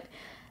 But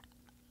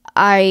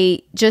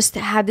I just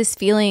had this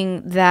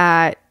feeling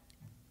that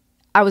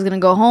I was going to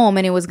go home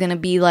and it was going to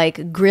be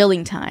like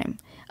grilling time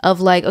of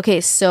like,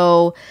 okay,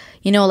 so,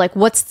 like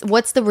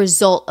what's the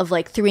result of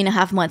like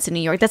 3.5 months in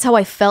New York? That's how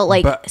I felt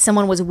like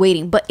someone was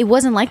waiting, but it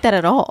wasn't like that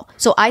at all.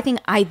 So I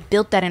think I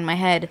built that in my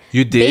head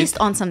based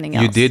on something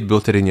else. You did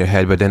build it in your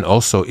head, but then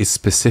also it's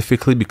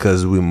specifically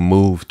because we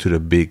moved to the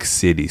big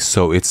city.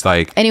 So it's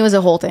like... And it was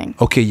a whole thing.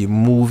 Okay, you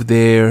move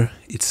there.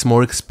 It's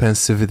more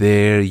expensive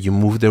there. You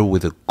move there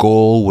with a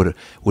goal, with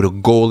a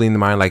goal in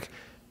mind. Like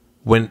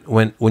when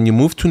you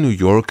move to New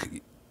York,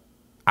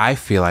 I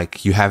feel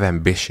like you have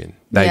ambition.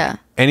 Like, yeah.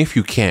 And if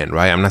you can,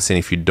 right? I'm not saying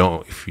if you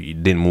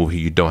didn't move here,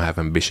 you don't have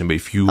ambition. But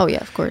if you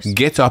of course.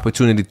 Get the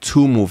opportunity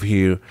to move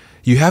here,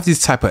 you have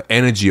this type of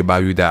energy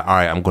about you that, all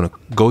right, I'm going to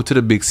go to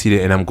the big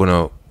city and I'm going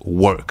to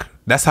work.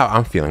 That's how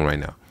I'm feeling right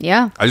now.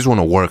 Yeah. I just want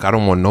to work. I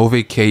don't want no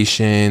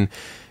vacation.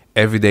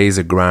 Every day is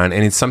a grind.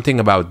 And it's something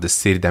about the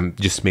city that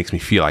just makes me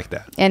feel like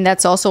that. And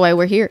that's also why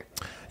we're here.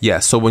 Yeah.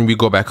 So when we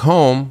go back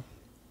home,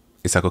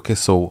 it's like, okay,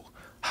 so...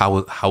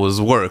 How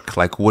was work?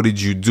 Like, what did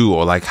you do?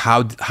 Or like,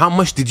 how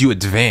much did you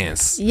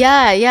advance?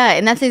 Yeah.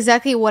 And that's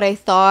exactly what I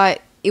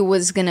thought it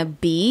was going to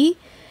be.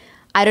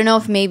 I don't know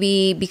if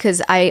maybe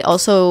because I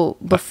also,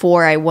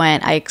 before I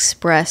went, I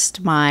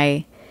expressed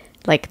my,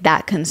 like,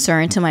 that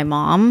concern to my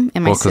mom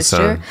and my sister.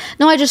 Concern?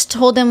 No, I just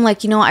told them,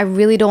 like, I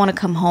really don't want to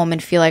come home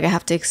and feel like I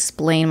have to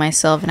explain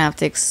myself and I have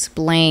to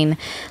explain,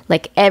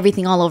 like,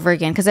 everything all over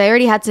again. Because I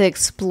already had to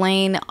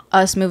explain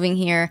us moving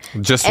here.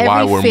 Just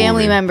why we're moving. Every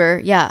family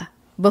member, yeah.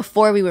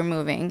 Before we were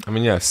moving. I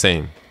mean, yeah,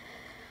 same.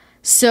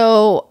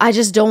 So I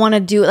just don't want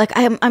to do like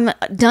I'm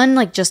done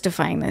like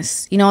justifying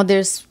this.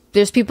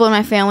 There's people in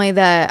my family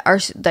that are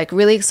like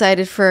really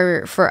excited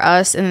for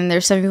us, and then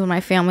there's some people in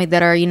my family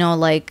that are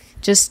like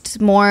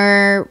just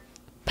more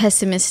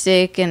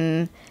pessimistic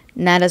and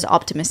not as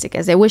optimistic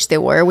as I wish they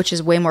were, which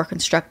is way more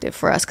constructive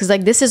for us. Because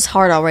like this is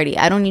hard already.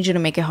 I don't need you to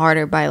make it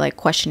harder by like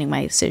questioning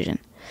my decision.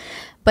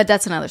 But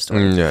that's another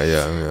story.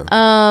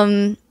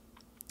 Yeah.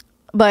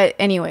 But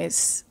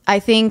anyways, I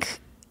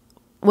think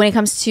when it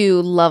comes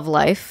to love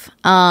life,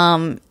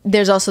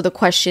 there's also the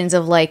questions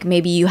of like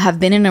maybe you have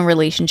been in a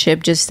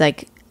relationship, just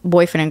like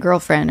boyfriend and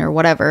girlfriend or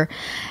whatever,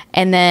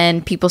 and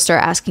then people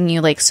start asking you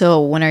like,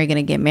 so when are you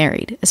gonna get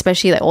married?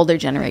 Especially like older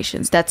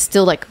generations, that's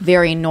still like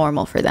very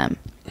normal for them.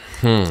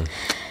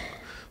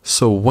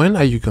 So when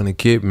are you gonna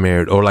get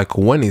married, or like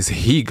when is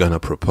he gonna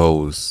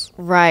propose?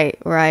 Right.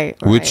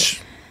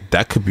 Which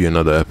that could be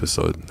another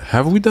episode.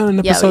 Have we done an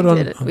episode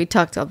on? We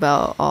talked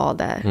about all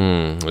that.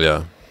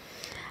 Yeah.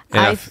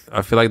 And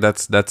I feel like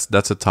that's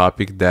a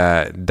topic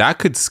that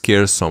could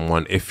scare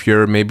someone if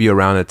you're maybe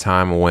around a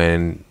time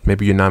when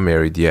maybe you're not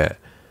married yet,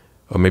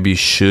 or maybe it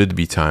should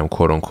be time,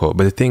 quote unquote.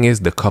 But the thing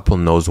is, the couple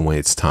knows when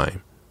it's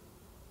time.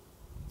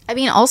 I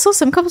mean, also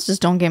some couples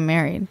just don't get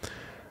married.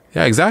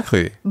 Yeah,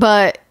 exactly.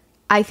 But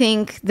I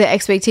think the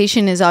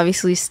expectation is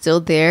obviously still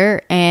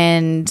there,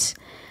 and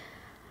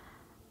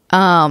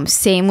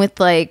same with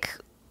like,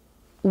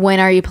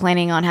 when are you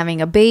planning on having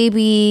a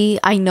baby?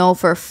 I know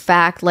for a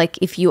fact, like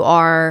if you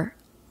are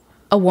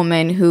a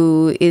woman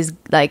who is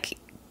like,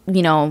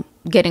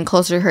 getting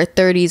closer to her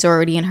 30s,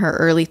 already in her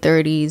early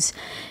 30s,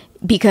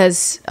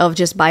 because of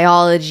just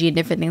biology and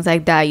different things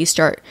like that, you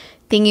start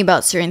thinking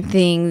about certain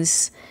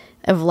things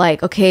of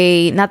like,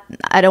 okay,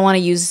 I don't want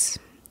to use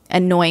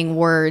annoying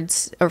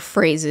words or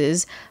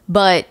phrases,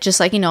 but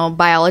just like,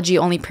 biology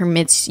only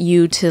permits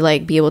you to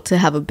like be able to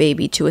have a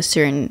baby to a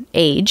certain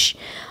age,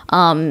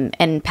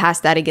 and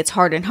past that it gets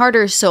harder and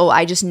harder. So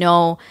I just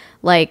know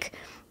like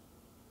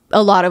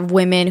a lot of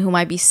women who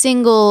might be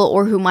single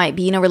or who might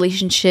be in a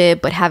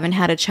relationship but haven't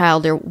had a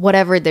child or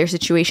whatever their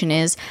situation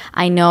is.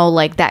 I know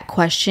like that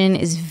question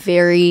is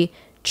very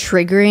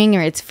triggering,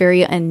 or it's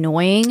very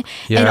annoying.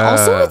 And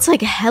also it's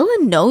like hella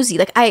nosy.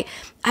 Like I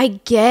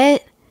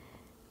get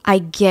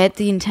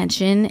the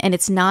intention, and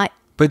it's not.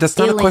 But that's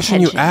not a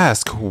question you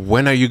ask.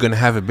 When are you going to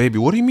have a baby?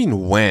 What do you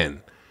mean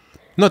when?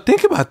 No,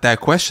 think about that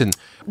question.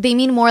 They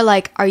mean more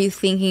like, are you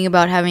thinking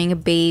about having a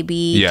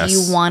baby? Yes. Do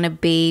you want a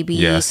baby?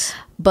 Yes.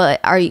 But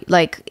are you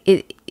like,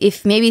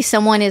 if maybe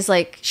someone is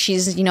like,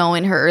 she's,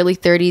 in her early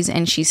 30s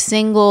and she's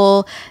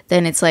single,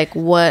 then it's like,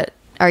 what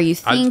are you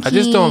thinking? I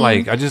just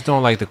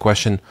don't like the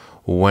question,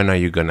 when are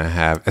you gonna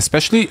have?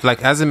 Especially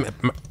like as a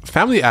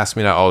family asks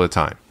me that all the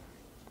time.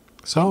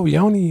 So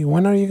Yoni,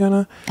 when are you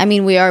gonna? I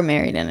mean, we are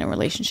married in a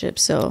relationship,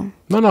 so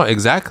no,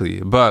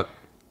 exactly. But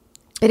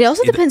it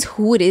also depends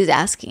who it is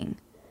asking.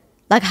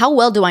 Like, how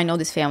well do I know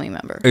this family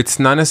member? It's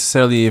not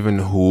necessarily even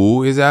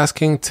who is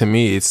asking. To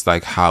me, it's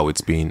like how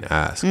it's being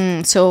asked.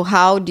 So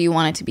how do you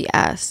want it to be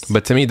asked?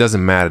 But to me, it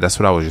doesn't matter. That's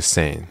what I was just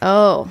saying.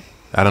 Oh.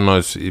 I don't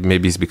know.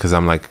 Maybe it's because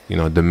I'm like,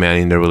 the man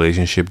in the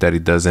relationship that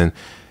it doesn't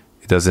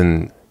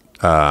it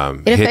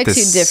affects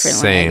you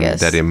differently, I guess.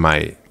 That it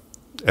might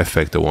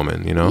affect the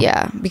woman,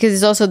 Yeah, because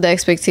it's also the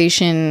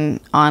expectation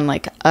on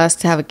like us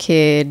to have a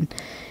kid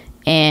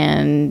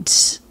and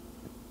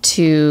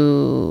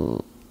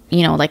to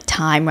like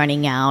time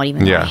running out,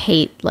 even though I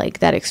hate like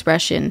that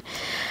expression.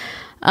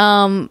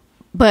 But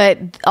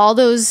all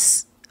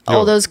those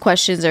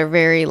questions are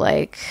very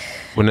like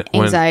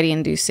anxiety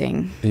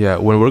inducing. Yeah,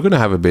 when we're gonna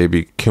have a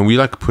baby, can we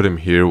like put him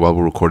here while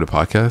we record the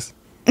podcast?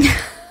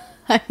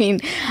 I mean,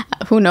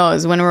 who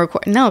knows when we're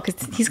recording? No,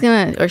 because he's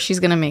gonna or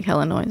she's gonna make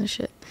hella noise and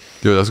shit.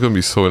 Yo, that's gonna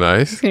be so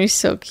nice. It's gonna be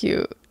so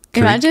cute.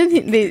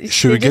 Imagine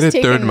should we get a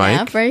third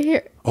mic right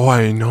here? Oh,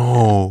 I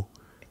know.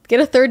 Get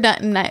a third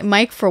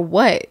mic for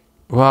what?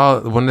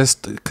 Well,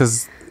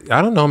 because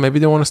I don't know, maybe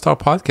they want to start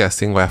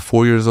podcasting like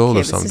 4 years old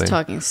or something. This is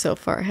talking so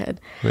far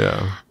ahead.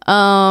 Yeah.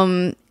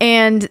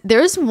 And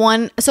there's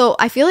one. So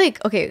I feel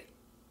like, okay,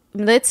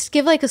 let's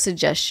give like a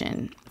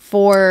suggestion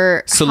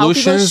for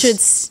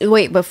solutions.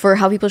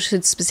 How people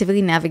should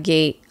specifically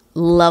navigate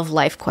love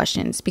life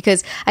questions,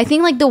 because I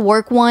think like the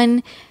work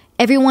one,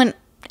 everyone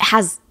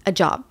has a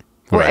job.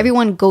 Or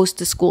everyone goes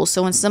to school.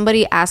 So when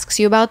somebody asks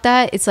you about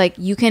that, it's like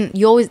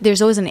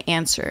there's always an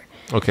answer.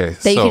 Okay.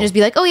 That you can just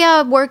be like, oh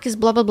yeah, work is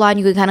blah, blah, blah. And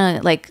you can kind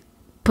of like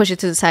push it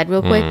to the side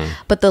real quick.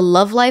 But the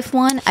love life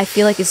one, I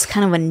feel like it's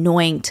kind of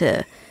annoying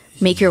to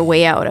make your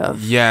way out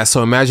of. Yeah.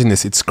 So imagine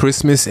this. It's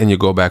Christmas and you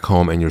go back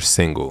home and you're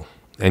single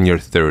and you're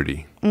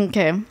 30.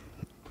 Okay.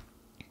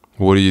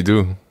 What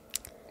do?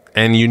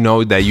 And you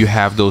know that you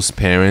have those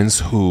parents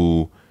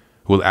who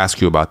will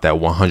ask you about that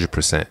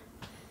 100%.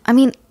 I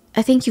mean,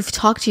 I think you've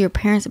talked to your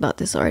parents about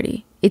this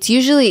already. It's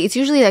usually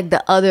like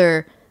the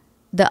other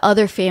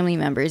family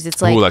members.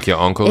 It's like, like your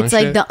uncle. It's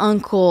like the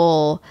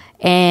uncle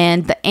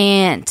and the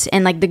aunt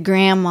and like the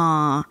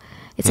grandma.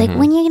 It's like,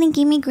 when you're gonna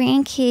give me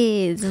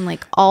grandkids and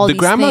like all the these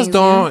grandmas things,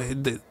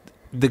 don't.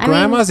 The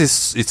grandmas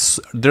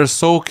they're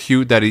so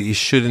cute that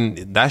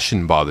that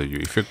shouldn't bother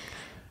you. If you're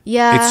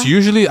it's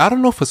usually, I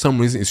don't know, for some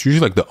reason it's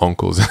usually like the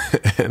uncles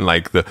and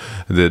like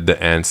the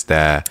aunts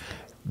that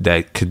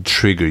could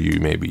trigger you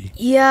maybe.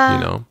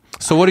 Yeah.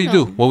 So what do you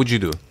do? What would you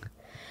do?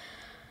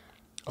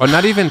 Or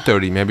not even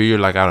 30. Maybe you're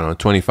like, I don't know,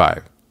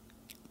 25.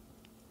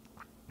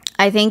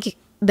 I think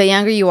the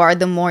younger you are,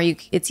 the more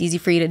it's easy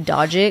for you to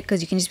dodge it,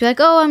 because you can just be like,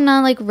 oh, I'm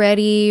not like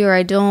ready, or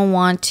I don't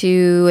want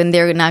to, and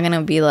they're not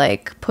gonna be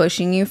like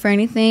pushing you for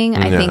anything.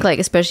 I think like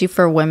especially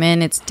for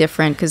women, it's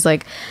different, because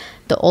like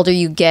the older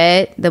you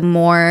get, the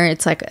more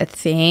it's like a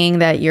thing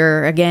that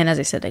you're, again, as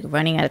I said, like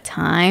running out of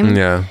time.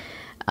 Yeah.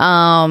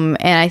 And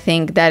I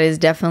think that is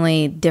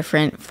definitely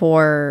different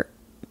for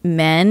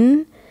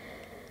men.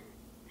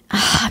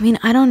 I mean,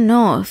 I don't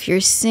know if you're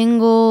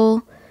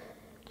single.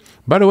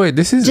 By the way,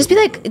 this is just be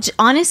like,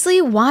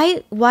 honestly,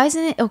 why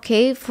isn't it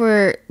okay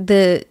for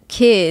the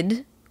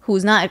kid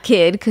who's not a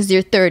kid because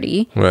you're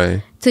 30,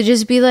 right, to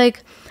just be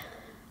like,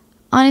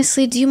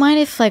 honestly, do you mind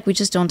if like we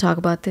just don't talk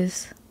about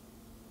this?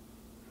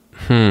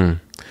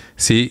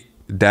 See,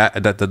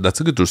 that's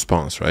a good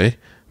response, right?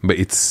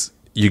 But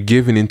you're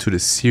giving into the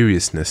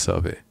seriousness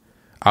of it.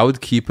 I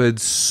would keep it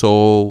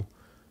so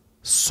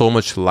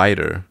much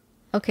lighter.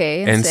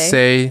 Okay. And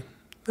say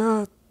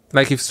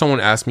like if someone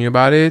asked me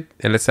about it,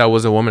 and let's say I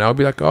was a woman, I would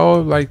be like,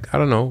 oh, like, I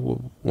don't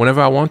know, whenever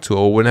I want to,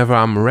 or whenever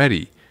I'm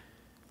ready.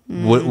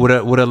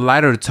 With a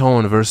lighter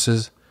tone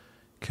versus,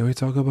 can we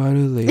talk about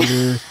it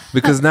later?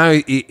 Because now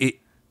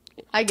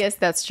I guess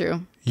that's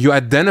true. You're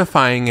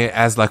identifying it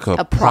as like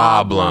a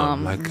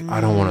problem. Like,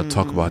 I don't want to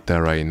talk about that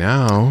right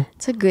now.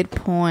 It's a good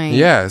point.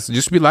 Yes,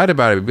 just be light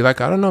about it. Be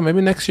like, I don't know, maybe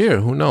next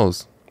year. Who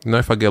knows?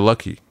 If I get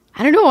lucky.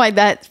 I don't know why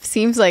that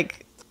seems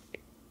like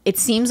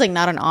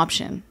not an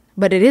option,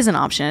 but it is an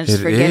option. I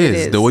just forget it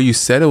is. The way you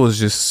said it was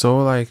just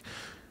so like,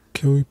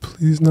 can we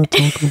please not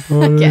talk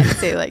about it? I can't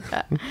say it like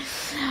that.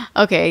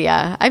 Okay,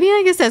 yeah. I mean,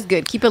 I guess that's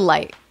good. Keep it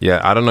light. Yeah,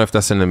 I don't know if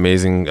that's an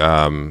amazing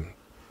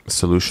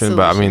solution,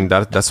 but I mean,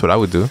 that's what I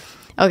would do.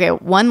 Okay,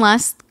 one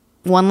last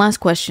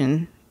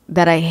question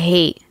that I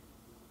hate.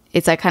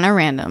 It's like kind of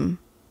random.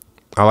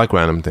 I like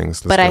random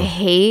things. But I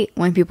hate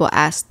when people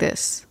ask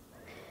this.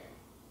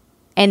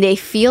 And they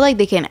feel like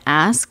they can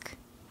ask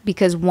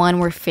because, one,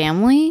 we're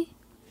family,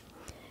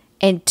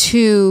 and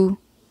two,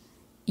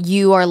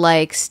 you are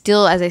like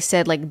still, as I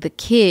said, like the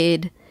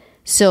kid.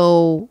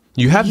 So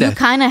you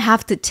kind of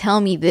have to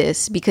tell me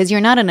this because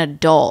you're not an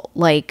adult.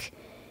 Like,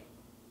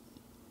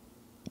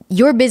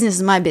 your business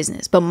is my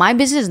business, but my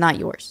business is not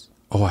yours.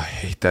 Oh, I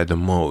hate that the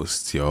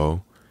most,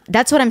 yo.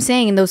 That's what I'm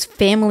saying. In those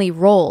family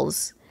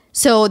roles,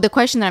 So the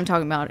question that I'm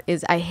talking about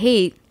is I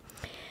hate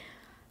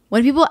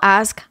when people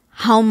ask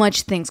how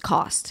much things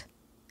cost.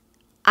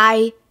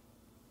 I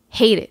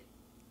hate it.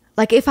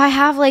 Like if I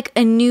have like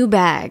a new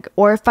bag,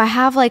 or if I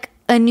have like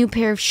a new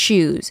pair of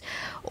shoes,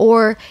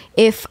 or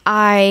if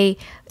I,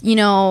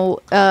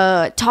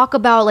 talk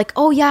about like,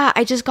 oh yeah,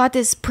 I just got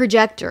this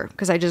projector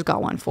because I just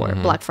got one for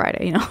Black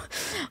Friday,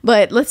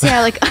 But let's say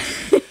I like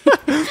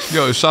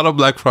Yo, shout out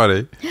Black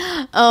Friday.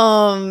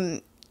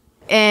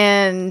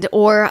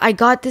 Or I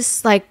got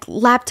this like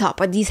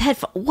laptop or these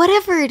headphones,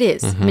 whatever it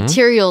is,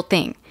 material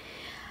thing.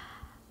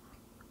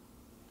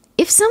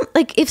 If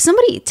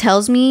somebody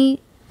tells me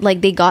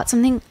like they got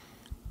something,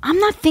 I'm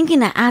not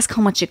thinking to ask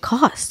how much it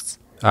costs.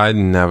 I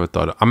never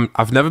thought.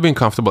 I've never been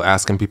comfortable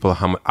asking people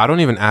how much. I don't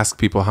even ask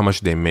people how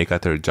much they make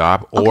at their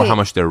job or how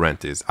much their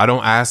rent is. I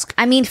don't ask.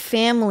 I mean,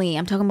 family.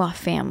 I'm talking about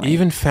family.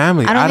 Even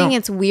family. I don't think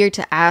it's weird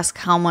to ask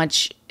how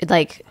much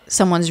like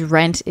someone's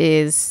rent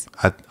is.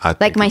 I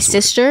like my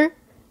sister. Weird.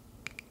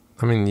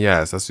 I mean,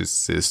 yes, that's your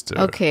sister.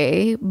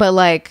 Okay, but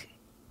like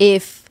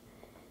where's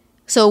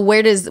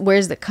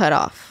the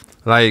cutoff?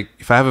 Like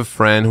if I have a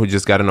friend who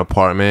just got an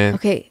apartment.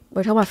 Okay,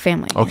 we're talking about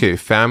family. Okay,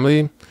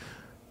 family.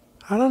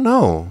 I don't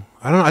know.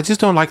 I just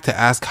don't like to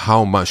ask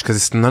how much because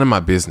it's none of my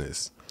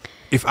business.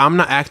 If I'm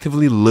not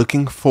actively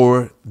looking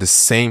for the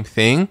same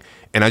thing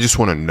and I just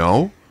want to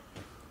know,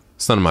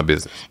 it's none of my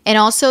business. And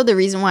also the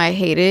reason why I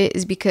hate it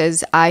is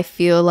because I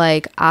feel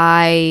like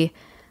I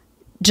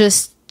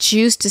just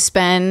choose to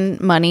spend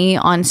money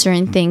on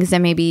certain things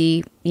that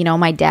maybe,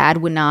 my dad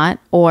would not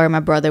or my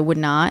brother would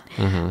not.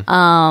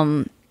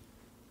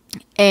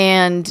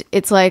 And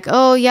it's like,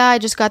 oh yeah, I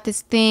just got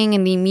this thing.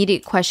 And the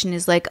immediate question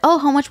is like, oh,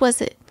 how much was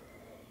it?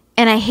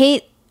 And I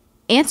hate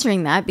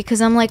answering that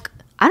because I'm like,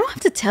 I don't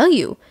have to tell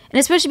you. And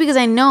especially because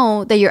I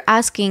know that you're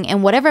asking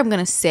and whatever I'm going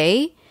to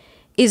say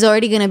is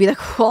already going to be like,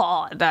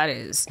 oh, that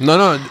is.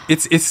 No,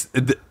 it's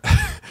the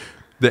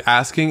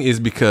asking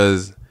is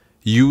because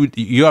you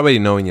already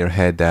know in your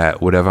head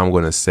that whatever I'm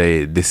going to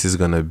say, this is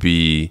going to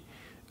be,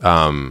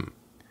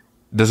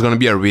 there's going to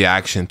be a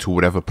reaction to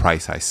whatever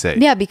price I say.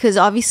 Yeah, because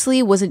obviously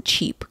it wasn't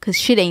cheap because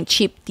shit ain't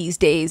cheap these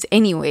days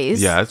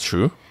anyways. Yeah, that's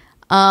true.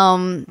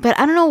 But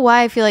I don't know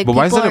why I feel like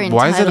why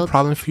is it a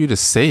problem for you to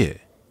say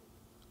it?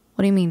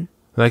 What do you mean?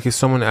 Like if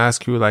someone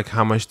asks you like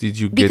how much did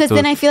you get? Because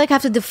then I feel like I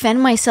have to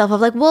defend myself. I'm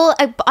like, well,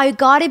 I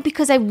got it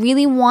because I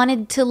really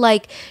wanted to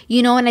like,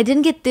 and I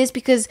didn't get this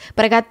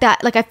but I got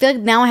that. Like I feel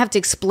like now I have to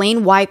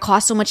explain why it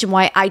cost so much and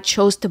why I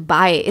chose to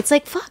buy it. It's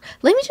like, fuck,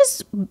 let me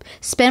just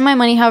spend my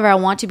money however I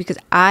want to because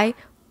I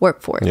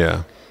work for it.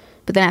 Yeah.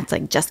 But then I have to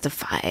like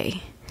justify.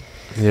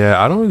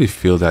 Yeah, I don't really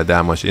feel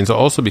that much. And so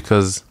also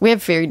because we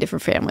have very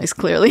different families,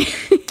 clearly.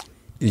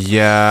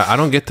 Yeah, I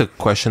don't get the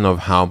question of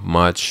how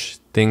much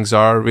things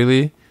are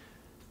really.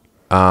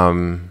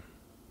 Yeah,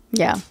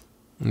 I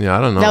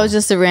don't know. That was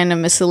just a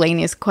random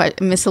miscellaneous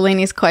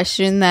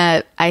question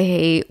that I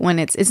hate when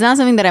it's not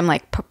something that I'm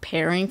like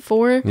preparing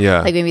for.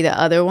 Yeah, like maybe the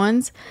other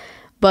ones,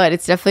 but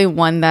it's definitely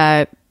one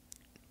that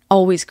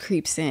always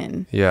creeps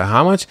in. Yeah,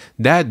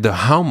 the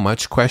how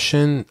much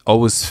question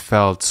always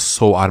felt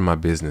so out of my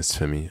business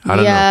for me. I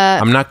don't know.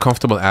 I'm not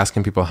comfortable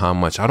asking people how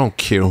much. I don't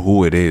care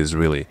who it is,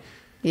 really.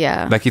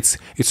 Yeah. Like it's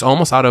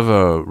almost out of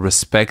a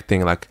respect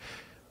thing. Like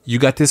you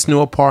got this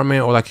new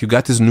apartment or like you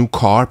got this new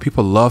car.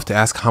 People love to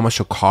ask how much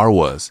a car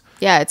was.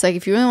 Yeah, it's like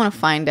if you really want to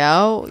find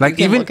out, like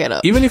you can look it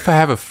up. Even if I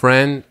have a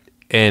friend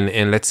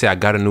and let's say I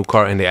got a new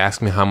car and they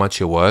ask me how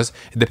much it was,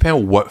 it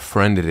depends what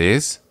friend it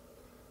is.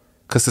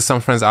 Because to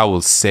some friends I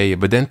will say it,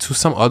 but then to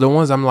some other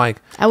ones I'm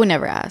like, I would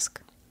never ask.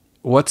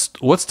 What's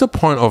the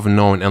point of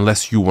knowing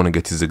unless you want to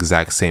get this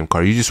exact same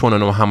car? You just want to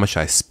know how much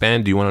I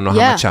spend. Do you want to know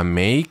how much I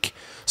make?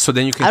 So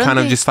then you can kind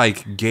of just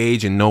like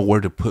gauge and know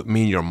where to put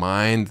me in your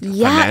mind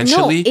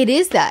financially. No, it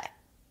is that.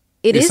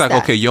 It's like,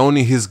 okay,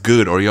 Yoni, he's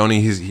good, or Yoni,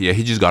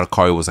 he just got a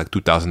car. It was like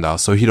 $2,000,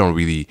 so he don't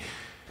really.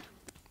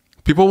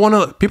 People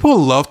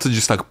love to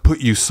just like put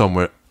you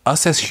somewhere.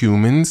 Us as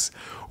humans,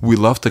 we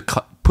love to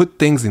put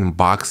things in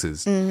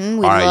boxes.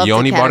 Mm-hmm, all right,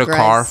 Yoni bought a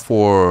car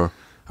for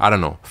I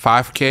don't know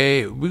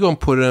 $5,000. We're gonna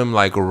put him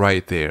like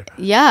right there.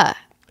 Yeah,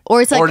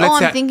 or it's like,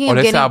 I'm thinking of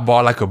getting. Let's say I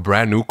bought like a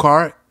brand new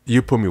car.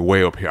 You put me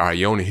way up here. All right,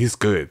 Yoni, he's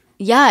good.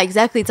 Yeah,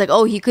 exactly. It's like,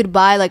 he could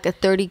buy like a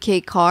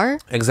 $30,000 car.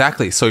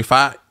 Exactly. So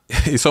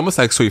it's almost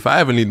like, so if I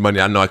ever need money,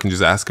 I know I can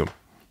just ask him.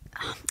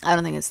 I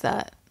don't think it's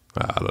that.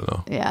 I don't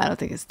know. Yeah, I don't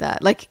think it's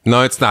that. Like,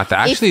 no, it's not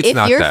that. Actually, it's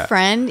not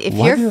that. If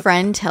your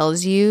friend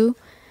tells you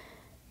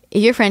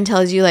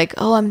like,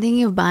 I'm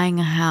thinking of buying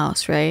a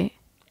house, right?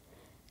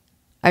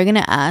 Are you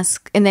gonna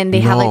ask? And then they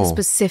have like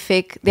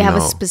have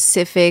a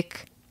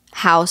specific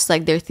house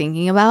like they're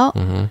thinking about.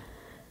 Mm-hmm.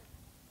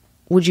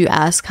 Would you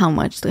ask how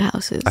much the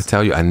house is? I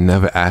tell you, I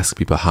never ask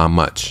people how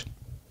much.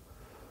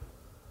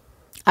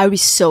 I would be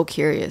so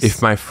curious.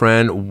 If my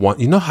friend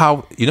you know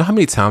how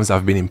many times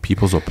I've been in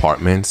people's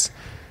apartments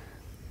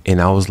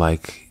and I was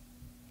like,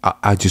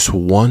 I just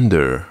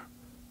wonder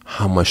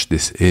how much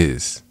this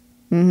is.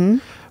 Mm-hmm.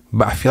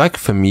 But I feel like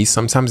for me,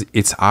 sometimes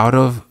it's out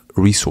of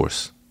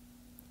resource.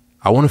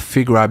 I want to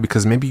figure out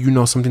because maybe you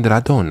know something that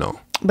I don't know.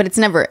 But it's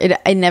never,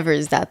 it never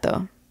is that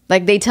though.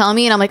 Like they tell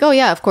me and I'm like, oh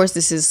yeah, of course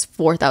this is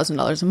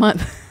 $4,000 a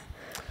month.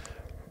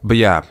 But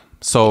yeah,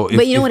 so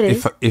but you know what it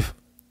is? If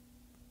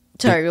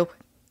Sorry, real quick.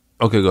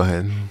 Okay, go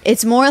ahead.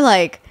 It's more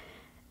like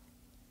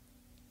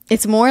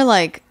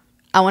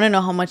I want to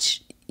know how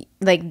much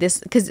like this,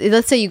 because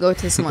let's say you go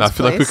to someone's I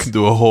feel place. like we could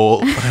do a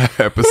whole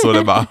episode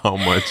about how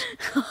much.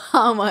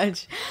 How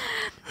much?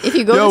 If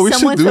you go to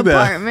someone's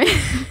apartment,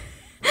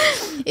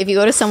 if you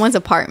go to someone's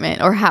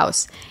apartment or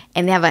house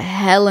and they have a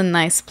hella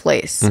nice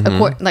place,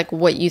 like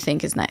what you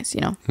think is nice,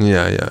 you know?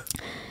 Yeah.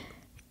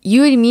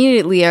 You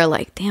immediately are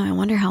like, damn, I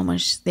wonder how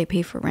much they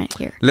pay for rent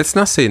here. Let's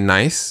not say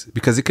nice,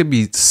 because it could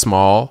be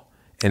small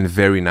and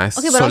very nice.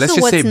 Okay, but so let's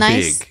just say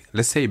nice? Big.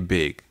 Let's say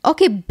big.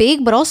 Okay,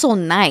 big, but also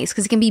nice,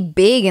 because it can be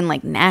big and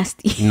like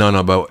nasty.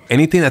 No, but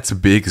anything that's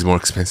big is more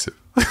expensive.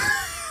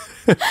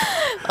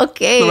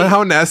 Okay. No matter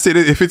how nasty it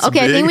is, if it's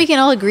big. I think we can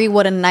all agree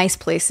what a nice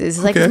place is.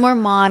 It's like it's more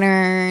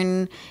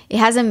modern. It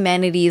has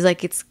amenities.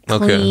 Like it's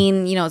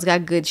clean. You know, it's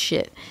got good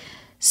shit.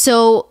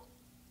 So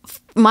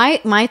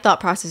my thought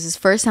process is,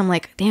 first I'm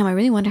like, damn, I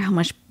really wonder how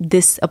much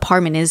this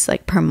apartment is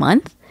like per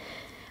month.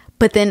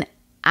 But then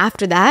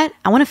after that,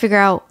 I want to figure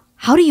out,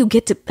 how do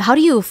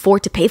you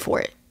afford to pay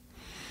for it?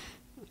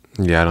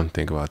 Yeah, I don't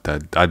think about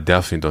that. I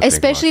definitely don't.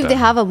 Especially if they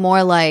have a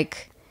more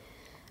like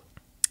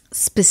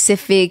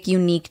specific,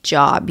 unique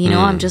job. You know,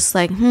 I'm just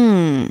like,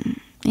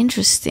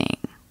 interesting.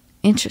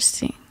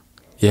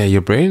 Yeah,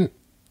 your brain,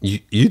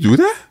 you do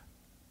that?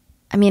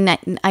 I mean,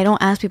 I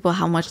don't ask people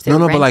how much their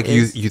rent rent but like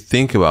is. you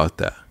think about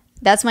that.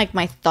 That's like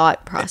my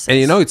thought process. And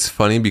you know, it's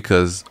funny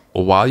because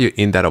while you're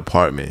in that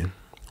apartment,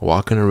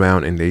 walking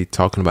around and they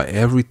talking about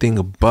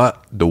everything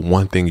but the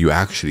one thing you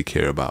actually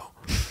care about,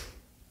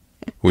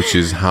 which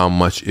is how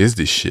much is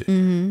this shit.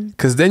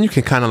 Because then you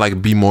can kind of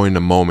like be more in the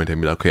moment and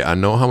be like, okay, I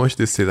know how much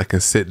this is. I can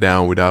sit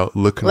down without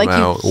looking like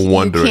around,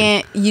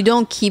 wondering. You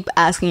don't keep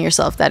asking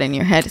yourself that in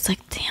your head. It's like,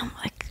 damn,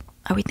 like,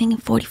 are we thinking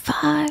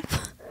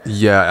 45?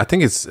 Yeah, I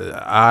think it's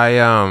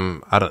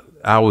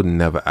I would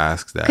never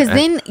ask that, because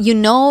then you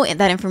know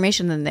that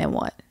information, and then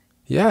what?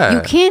 Yeah,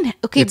 you can't.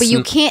 Okay, but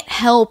you can't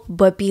help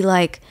but be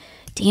like,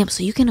 damn,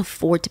 so you can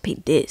afford to pay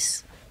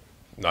this.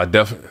 I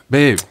definitely,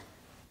 babe,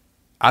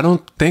 I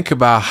don't think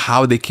about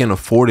how they can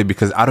afford it,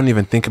 because I don't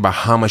even think about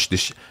how much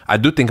this I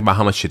do think about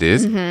how much it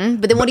is.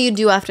 But then what do you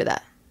do after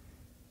that?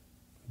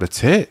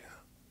 That's it.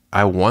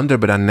 I wonder,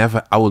 but I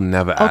will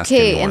never ask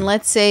anyone. Okay, and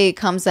let's say it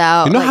comes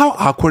out. You know how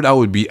awkward I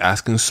would be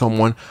asking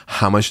someone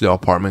how much their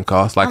apartment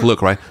costs? Like,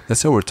 look, right? Let's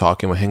say we're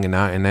talking, we're hanging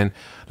out, and then,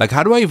 like,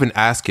 how do I even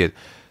ask it?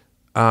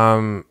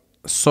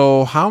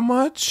 So how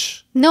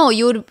much? No,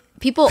 you would.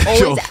 People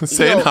always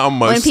saying how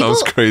much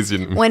sounds crazy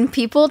to me. When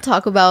people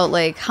talk about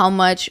like how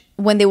much,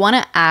 when they want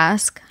to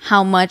ask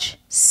how much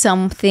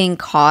something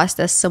costs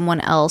that someone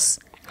else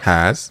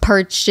has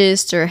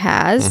purchased or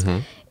has,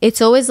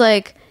 it's always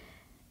like,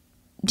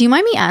 do you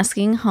mind me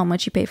asking how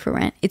much you pay for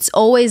rent? It's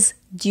always,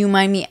 do you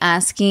mind me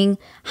asking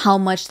how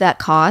much that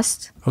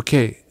cost?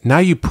 Okay, now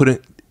you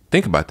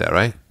think about that,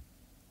 right?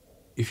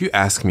 If you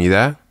ask me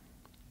that,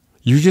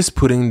 you're just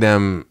putting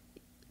them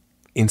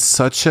in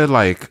such a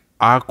like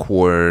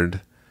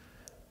awkward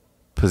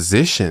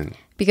position.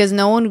 Because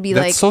no one would be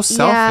like, so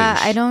selfish. Yeah,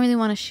 I don't really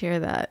want to share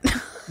that.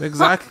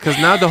 Exactly, because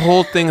now the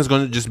whole thing is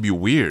going to just be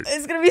weird.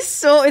 It's going to be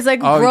it's like,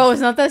 bro,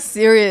 it's not that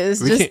serious.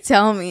 Just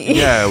tell me.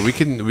 Yeah, we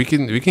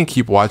can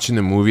keep watching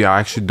the movie.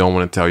 I actually don't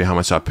want to tell you how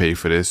much I pay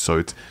for this,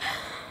 so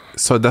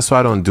that's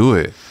why I don't do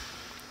it.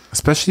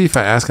 Especially if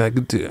I ask, I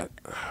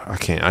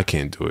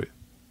can't do it.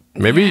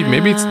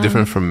 Maybe it's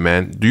different from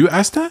men. Do you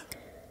ask that?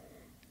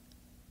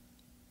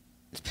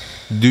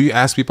 Do you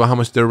ask people how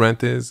much their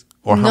rent is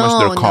or how much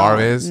their car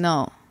is?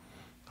 No.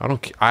 I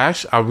don't.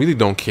 I really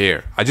don't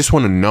care. I just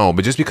want to know.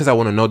 But just because I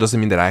want to know doesn't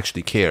mean that I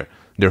actually care.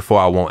 Therefore,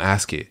 I won't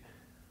ask it.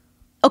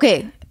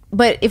 Okay,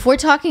 but if we're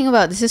talking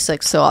about, this is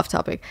like so off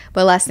topic,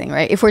 but last thing,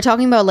 right? If we're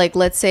talking about like,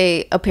 let's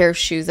say a pair of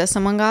shoes that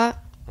someone got,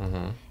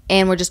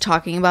 and we're just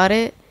talking about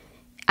it,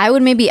 I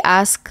would maybe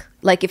ask,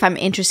 like, if I'm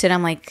interested,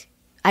 I'm like,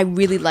 I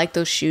really like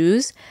those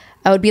shoes.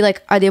 I would be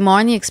like, are they more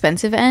on the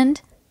expensive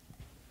end?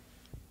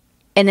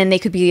 And then they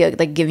could be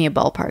like, give me a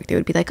ballpark. They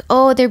would be like,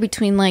 oh, they're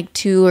between like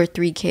 2 or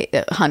 3K,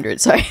 100.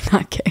 Sorry,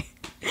 not K.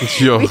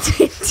 Yo.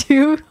 Between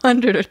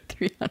 200 or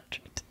 300.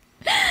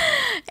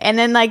 And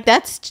then like,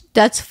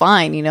 that's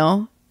fine, you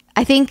know?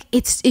 I think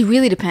it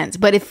really depends.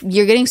 But if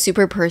you're getting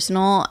super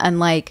personal and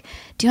like,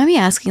 do you mind me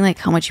asking like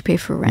how much you pay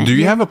for rent? Do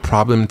you have a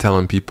problem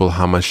telling people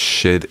how much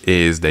shit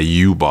is that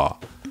you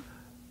bought?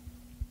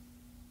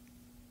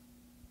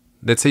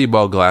 Let's say you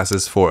bought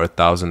glasses for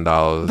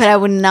 $1,000. But I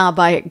would not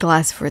buy a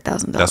glass for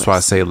 $1,000. That's why I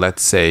say,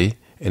 let's say,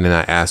 and then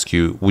I ask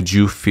you, would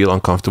you feel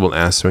uncomfortable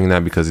answering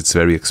that because it's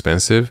very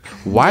expensive?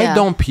 Why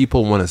don't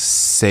people want to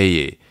say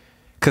it?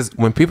 Because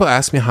when people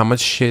ask me how much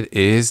shit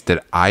is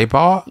that I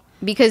bought.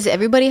 Because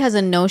everybody has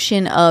a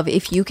notion of,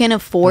 if you can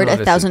afford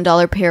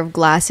 $1,000 pair of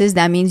glasses,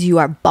 that means you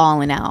are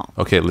balling out.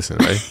 Okay, listen,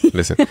 right?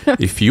 Listen,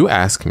 if you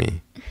ask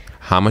me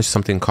how much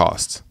something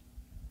costs,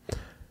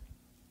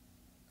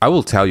 I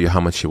will tell you how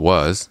much it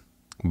was.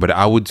 But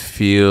I would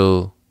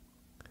feel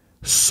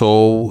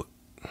so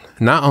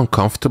not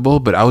uncomfortable,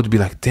 but I would be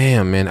like,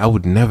 damn, man, I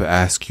would never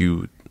ask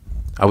you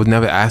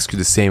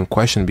the same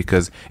question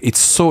because it's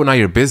so not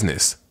your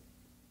business.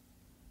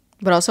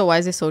 But also, why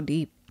is it so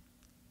deep?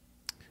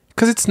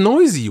 Because it's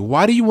noisy.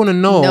 Why do you want to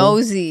know?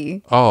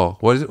 Nosy. Oh,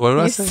 what did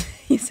I say?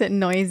 You said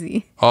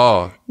noisy.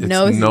 Oh,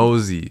 it's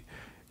nosy.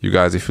 You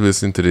guys, if you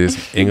listen to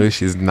this,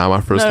 English is not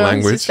my first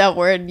language. It's just that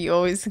word you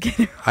always get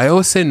it wrong. I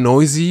always say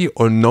noisy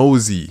or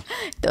nosy.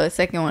 The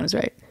second one is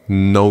right.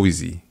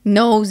 Noisy.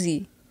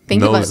 Nosy.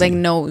 Think about it like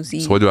nosy.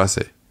 So what do I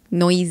say?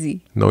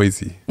 Noisy.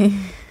 Noisy.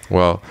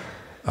 Well,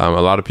 a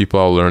lot of people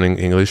are learning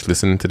English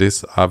listening to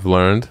this. I've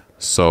learned.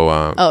 So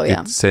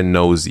it said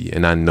nosy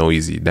and not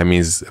noisy. That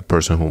means a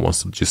person who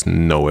wants to just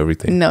know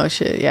everything. No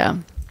shit, yeah.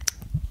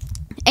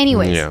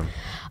 Anyways. Yeah.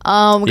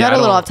 We got a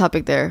little off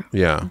topic there.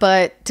 Yeah.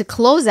 But to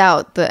close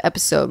out the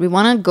episode, we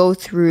want to go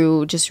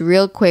through just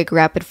real quick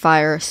rapid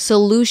fire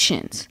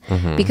solutions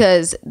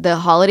because the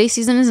holiday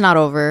season is not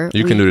over.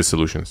 You can do the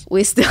solutions.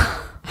 We still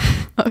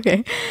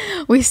okay.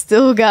 We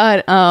still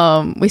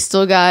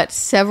got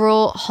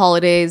several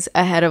holidays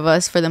ahead of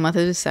us for the month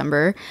of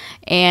December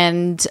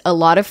and a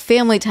lot of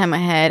family time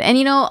ahead. And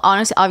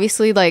honestly,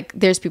 obviously, like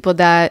there's people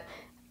that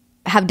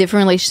have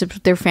different relationships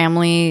with their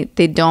family.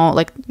 They don't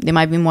like, they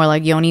might be more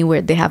like Yoni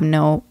where they have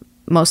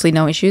mostly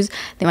no issues.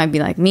 They might be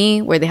like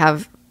me where they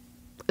have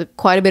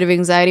quite a bit of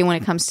anxiety when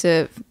it comes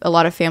to a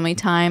lot of family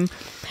time.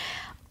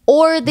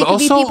 Or they could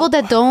be people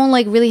that don't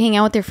like really hang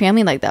out with their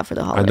family like that for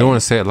the holiday. I don't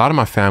want to say a lot of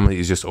my family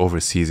is just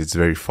overseas. It's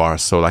very far.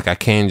 So like I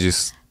can't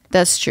just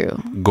That's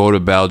true. Go to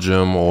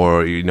Belgium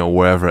or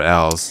wherever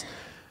else.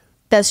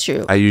 That's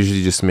true. I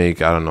usually just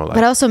make, I don't know, like,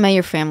 but I also met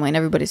your family and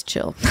everybody's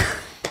chill.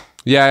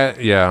 Yeah.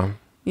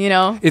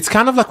 It's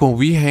kind of like when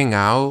we hang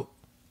out.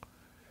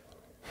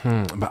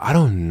 But I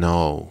don't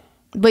know.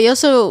 But you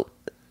also,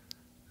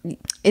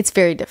 it's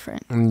very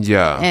different.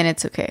 Yeah. And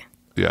it's okay.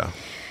 Yeah.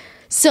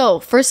 So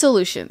for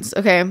solutions,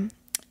 okay,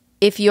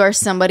 if you are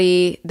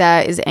somebody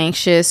that is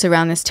anxious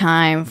around this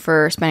time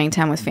for spending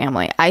time with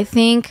family, I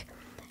think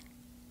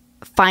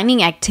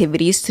finding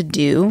activities to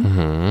do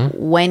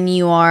when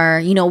you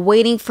are,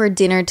 waiting for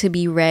dinner to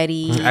be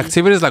ready.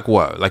 Activities like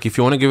what? Like if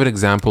you want to give an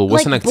example,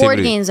 what's an activity?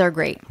 Board games are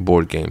great.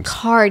 Board games.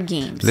 Card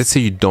games. Let's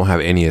say you don't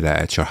have any of that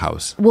at your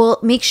house. Well,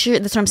 make sure,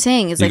 that's what I'm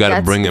saying. It's you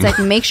gotta bring them. It's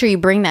like make sure you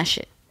bring that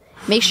shit.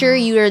 Make sure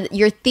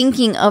you're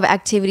thinking of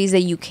activities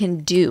that you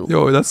can do.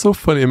 Yo, that's so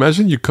funny.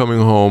 Imagine you coming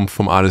home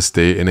from out of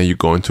state and then you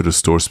go into the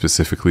store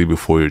specifically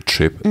before your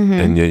trip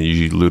and then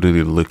you're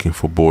literally looking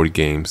for board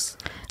games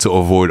to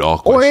avoid all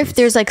questions. Or if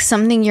there's like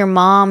something your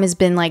mom has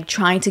been like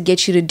trying to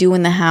get you to do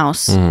in the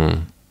house,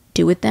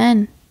 do it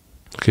then.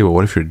 Okay, but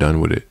what if you're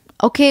done with it?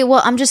 Okay,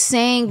 well, I'm just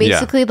saying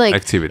basically like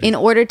activity. In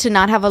order to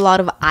not have a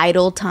lot of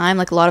idle time,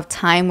 like a lot of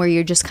time where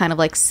you're just kind of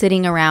like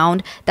sitting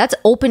around, that's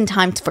open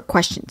time for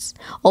questions,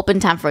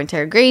 open time for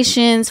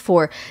interrogations,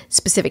 for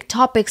specific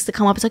topics to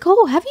come up. It's like,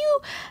 oh, have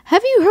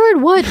you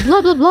heard what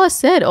blah, blah, blah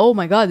said? Oh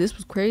my God, this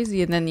was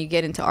crazy. And then you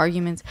get into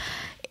arguments.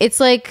 It's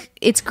like,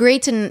 it's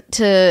great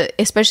to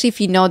especially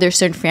if there's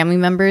certain family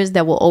members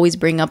that will always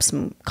bring up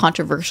some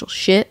controversial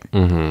shit.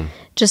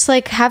 Just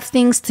like have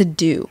things to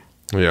do.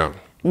 Yeah.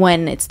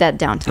 When it's that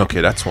downtime. Okay,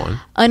 that's one.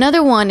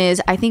 Another one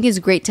is, I think it's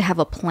great to have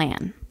a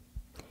plan.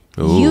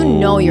 Ooh. You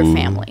know your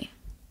family.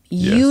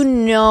 Yes. You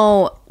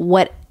know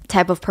what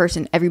type of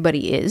person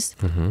everybody is.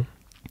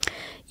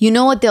 You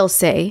know what they'll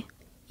say.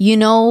 You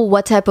know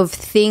what type of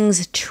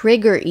things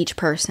trigger each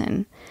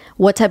person.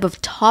 What type of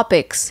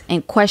topics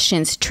and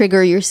questions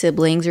trigger your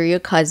siblings or your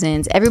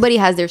cousins. Everybody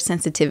has their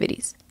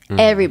sensitivities.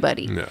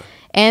 Everybody. Yeah.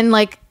 And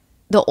like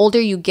the older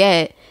you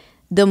get,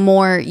 the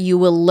more you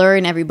will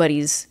learn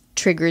everybody's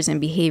triggers and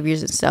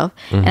behaviors and stuff.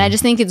 And I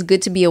just think it's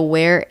good to be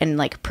aware and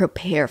like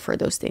prepare for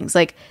those things.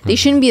 Like they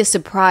shouldn't be a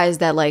surprise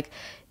that like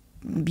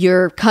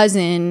your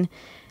cousin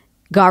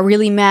got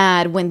really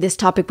mad when this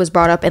topic was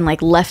brought up and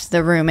like left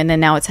the room and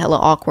then now it's hella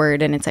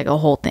awkward and it's like a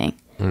whole thing.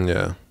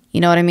 Yeah. You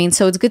know what I mean?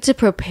 So it's good to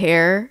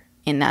prepare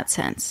in that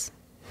sense.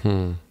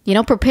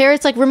 Prepare.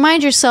 It's like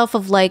remind yourself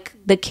of like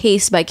the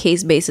case by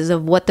case basis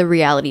of what the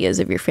reality is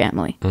of your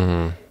family. You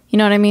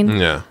know what I mean?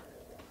 Yeah.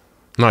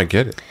 No, I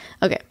get it.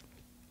 Okay.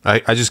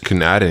 I just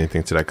couldn't add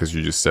anything to that because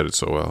you just said it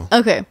so well.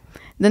 Okay.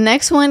 The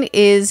next one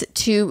is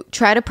to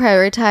try to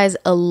prioritize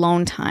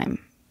alone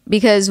time.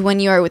 Because when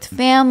you are with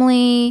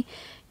family,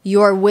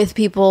 you're with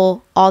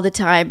people all the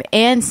time.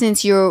 And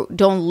since you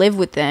don't live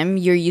with them,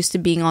 you're used to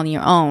being on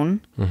your own.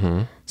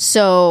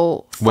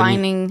 So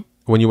finding...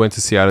 When you went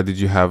to Seattle, did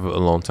you have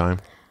alone time?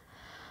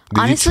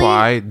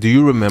 Honestly, do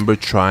you remember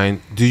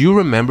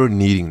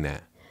needing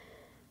that?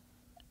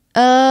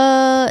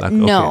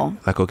 No.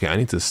 Okay, I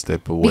need to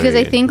step away. Because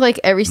I think like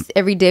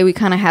every day we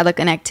kind of had like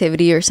an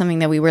activity or something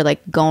that we were like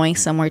going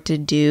somewhere to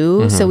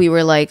do. So we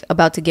were like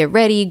about to get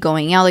ready,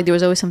 going out. Like there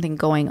was always something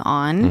going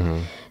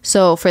on.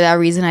 So for that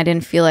reason, I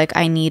didn't feel like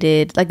I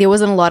needed, like there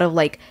wasn't a lot of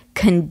like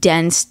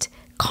condensed,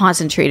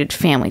 concentrated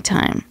family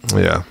time.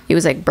 Yeah. It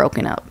was like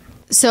broken up.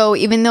 So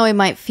even though it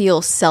might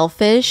feel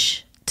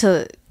selfish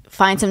to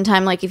find some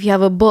time, like if you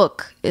have a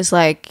book, it's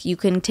like you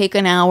can take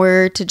an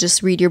hour to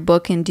just read your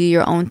book and do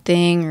your own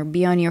thing or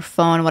be on your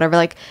phone, whatever.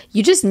 Like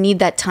you just need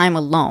that time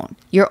alone.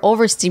 You're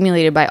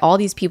overstimulated by all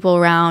these people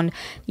around.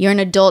 You're an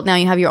adult now.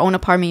 You have your own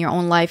apartment, your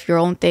own life, your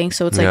own thing.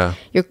 So it's like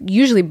you're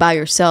usually by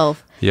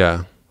yourself.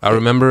 Yeah. I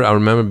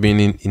remember being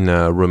in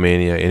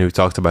Romania, and we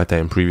talked about that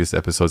in previous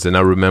episodes. And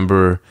I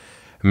remember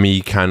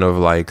me kind of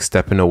like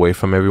stepping away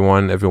from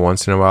everyone every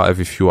once in a while,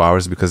 every few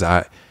hours, because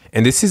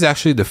and this is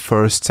actually the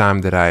first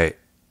time that I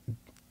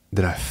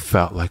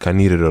felt like I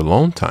needed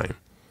alone time.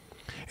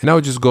 And I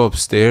would just go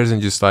upstairs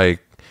and just like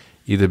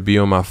either be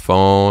on my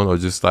phone or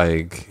just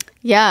like...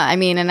 Yeah, I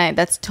mean, and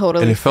that's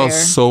totally And it fair. felt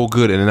so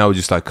good. And then I would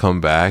just like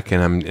come back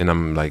and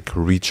I'm like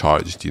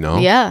recharged, you know?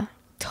 Yeah,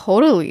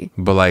 totally.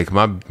 But like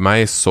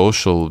my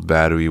social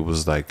battery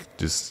was like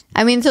just...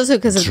 I mean, it's also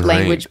because of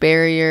language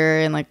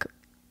barrier and like,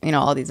 you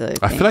know, all these other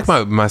things. I feel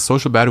like my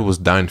social battery was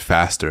dying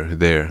faster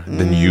there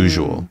than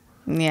usual.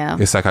 Yeah.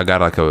 It's like I got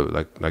like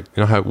you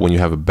know how when you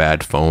have a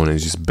bad phone and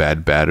it's just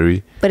bad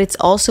battery. But it's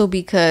also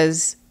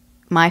because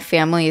my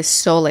family is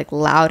so like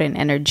loud and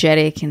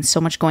energetic and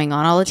so much going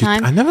on all the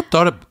time. I never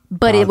thought of...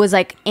 But it was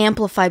like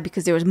amplified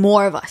because there was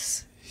more of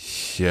us.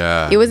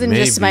 Yeah. It wasn't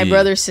just my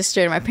brother,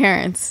 sister, and my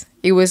parents.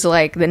 It was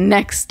like the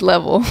next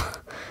level.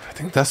 I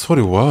think that's what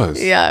it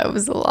was. Yeah, it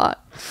was a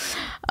lot.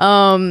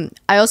 I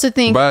also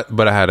think...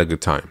 But I had a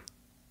good time.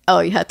 Oh,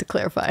 you had to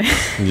clarify.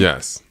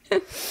 Yes.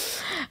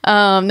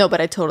 No, but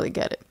I totally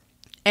get it.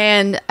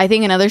 And I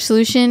think another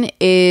solution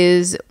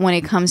is when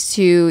it comes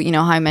to, you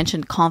know, how I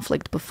mentioned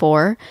conflict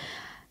before,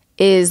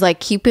 is like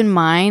keep in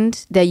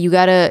mind that you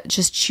got to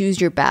just choose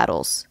your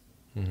battles.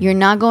 Mm-hmm. You're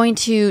not going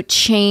to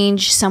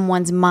change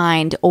someone's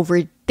mind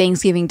over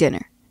Thanksgiving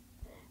dinner,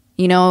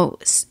 you know,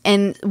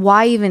 and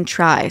why even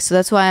try? So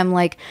that's why I'm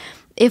like,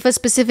 if a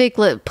specific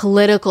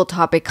political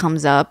topic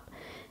comes up,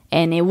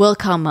 and it will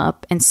come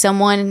up, and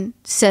someone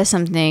says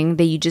something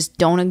that you just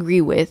don't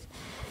agree with,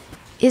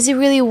 is it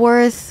really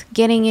worth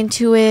getting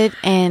into it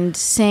and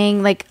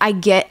saying like, I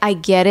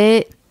get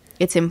it.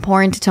 It's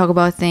important to talk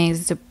about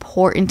things. It's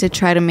important to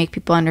try to make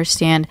people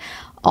understand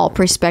all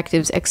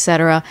perspectives,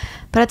 etc.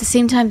 But at the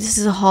same time, this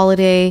is a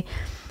holiday.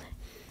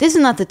 This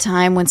is not the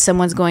time when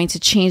someone's going to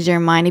change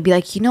their mind and be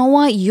like, you know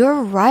what?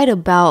 You're right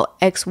about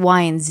X,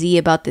 Y, and Z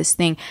about this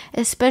thing,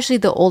 especially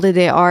the older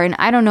they are. And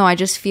I don't know. I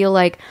just feel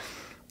like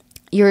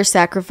you're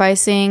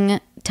sacrificing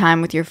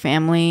time with your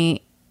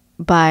family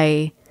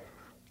by...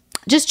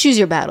 Just choose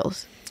your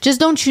battles.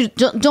 Just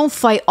don't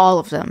fight all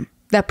of them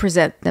that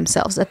present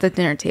themselves at the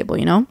dinner table,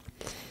 you know?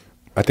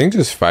 I think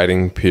just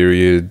fighting,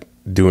 period,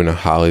 during a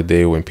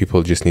holiday when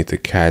people just need to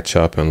catch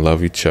up and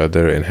love each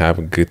other and have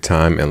a good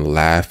time and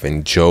laugh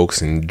and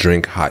jokes and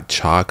drink hot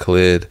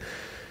chocolate.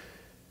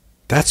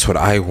 That's what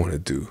I want to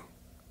do.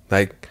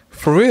 Like,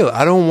 for real,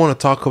 I don't want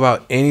to talk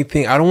about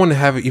anything. I don't want to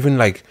have even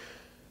like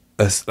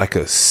a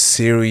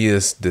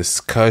serious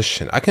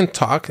discussion. I can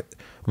talk...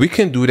 We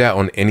can do that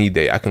on any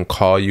day. I can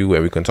call you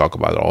and we can talk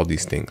about all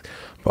these things.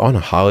 But on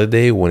a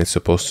holiday when it's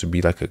supposed to be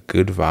like a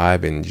good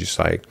vibe and just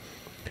like,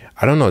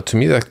 I don't know. To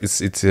me, like it's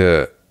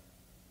the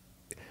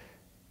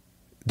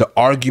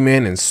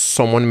argument and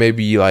someone may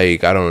be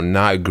like, I don't know,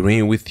 not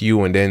agreeing with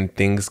you and then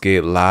things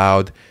get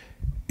loud.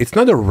 It's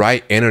not the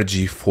right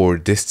energy for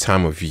this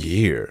time of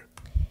year.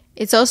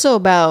 It's also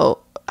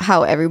about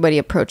how everybody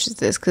approaches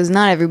this, because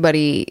not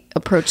everybody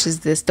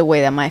approaches this the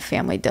way that my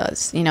family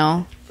does, you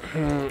know?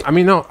 I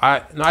mean,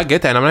 I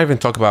get that. And I'm not even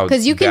talking about...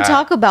 Because you can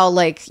talk about,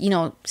 like, you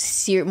know,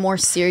 more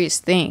serious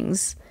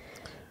things.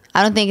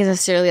 I don't think it's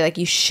necessarily, like,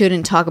 you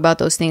shouldn't talk about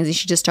those things. You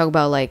should just talk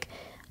about, like,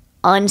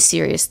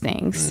 unserious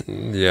things.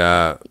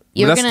 Yeah.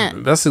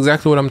 That's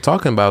exactly what I'm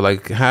talking about.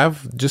 Like,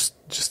 just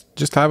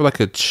have, like,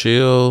 a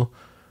chill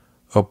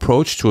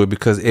approach to it.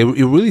 Because it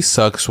really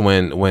sucks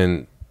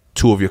when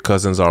two of your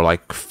cousins are,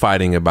 like,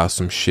 fighting about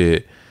some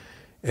shit.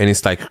 And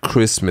it's like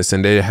Christmas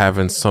and they're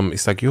having some...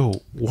 It's like, yo,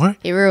 what?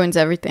 It ruins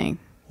everything.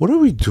 What are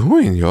we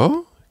doing,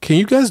 yo? Can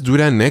you guys do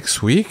that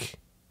next week?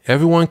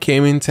 Everyone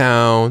came in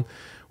town.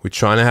 We're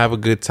trying to have a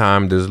good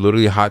time. There's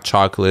literally hot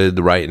chocolate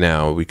right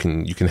now. You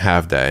can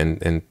have that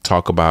and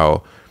talk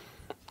about,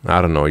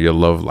 I don't know, your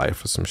love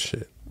life or some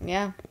shit.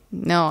 Yeah.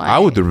 No, I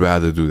would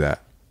rather do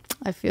that.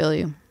 I feel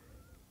you.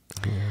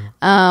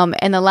 Yeah.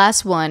 And the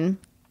last one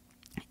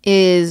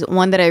is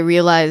one that I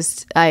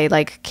realized I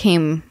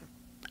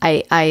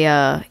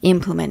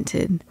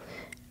implemented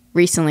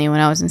recently when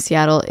I was in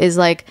Seattle, is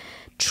like,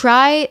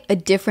 try a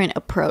different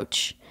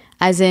approach.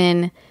 As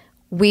in,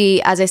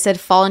 we, as I said,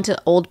 fall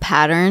into old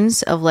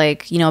patterns of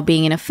like, you know,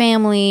 being in a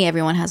family,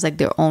 everyone has like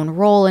their own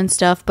role and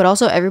stuff, but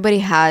also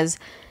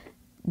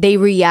they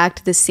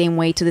react the same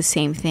way to the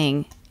same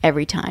thing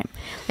every time.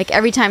 Like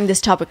every time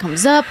this topic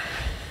comes up,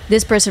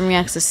 this person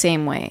reacts the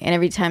same way. And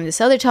every time this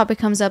other topic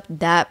comes up,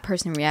 that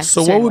person reacts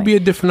the same way. So what would be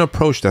a different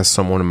approach that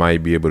someone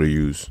might be able to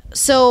use?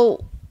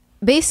 So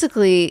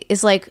basically,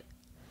 it's like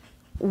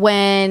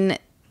when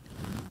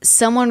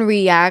someone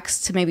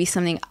reacts to maybe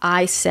something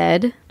I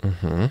said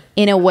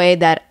in a way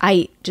that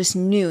I just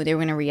knew they were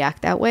going to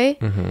react that way,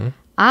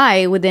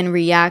 I would then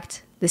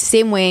react the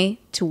same way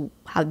to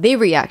how they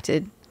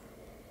reacted,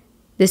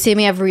 the same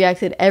way I've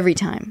reacted every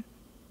time.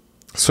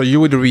 So you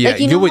would react.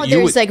 Like, you know how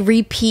there's like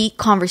repeat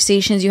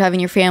conversations you have in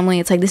your family?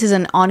 It's like this is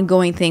an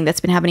ongoing thing that's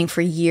been happening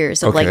for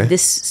years of like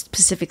this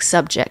specific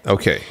subject.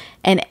 Okay.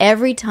 And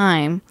every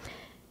time,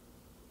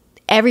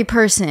 every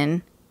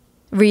person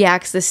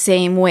reacts the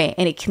same way,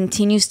 and it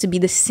continues to be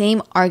the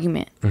same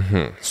argument.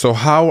 Mm-hmm. So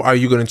how are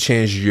you going to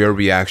change your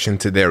reaction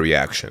to their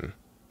reaction?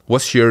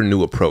 What's your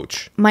new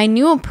approach? My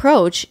new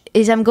approach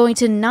is I'm going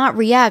to not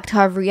react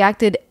how I've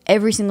reacted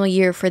every single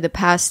year for the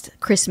past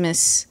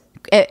Christmas.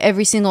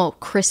 Every single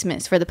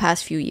Christmas for the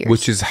past few years.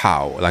 Which is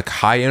how? Like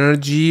high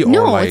energy? Or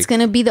no, like... it's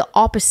going to be the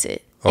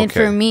opposite. Okay. And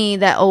for me,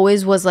 that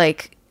always was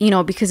like, you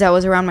know, because I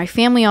was around my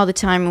family all the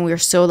time and we were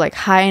so like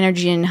high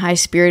energy and high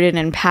spirited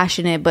and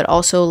passionate, but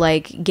also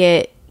like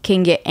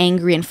can get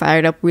angry and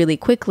fired up really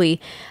quickly.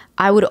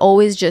 I would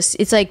always just,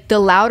 it's like the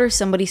louder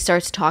somebody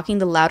starts talking,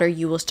 the louder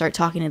you will start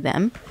talking to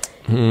them.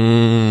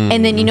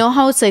 And then you know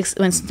how it's like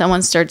when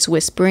someone starts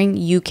whispering,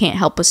 you can't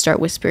help but start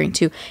whispering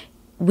too.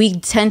 We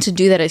tend to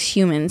do that as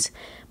humans.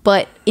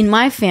 But in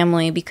my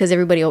family, because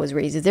everybody always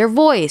raises their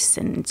voice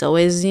and it's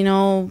always, you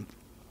know,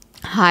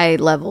 high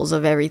levels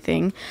of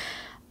everything,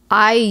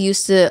 I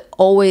used to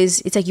always,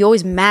 it's like you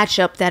always match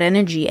up that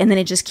energy and then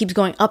it just keeps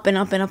going up and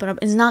up and up and up.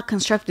 It's not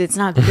constructive. It's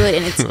not good.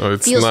 And No,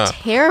 it feels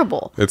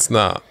terrible. It's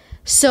not.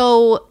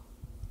 So,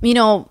 you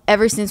know,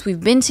 ever since we've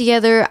been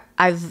together,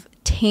 I've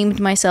tamed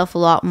myself a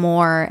lot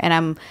more.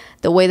 And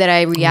the way that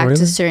I react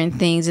to certain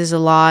things is a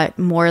lot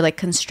more like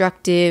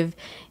constructive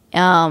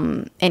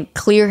and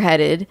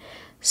clear-headed.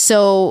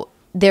 So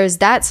there's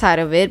that side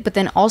of it. But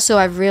then also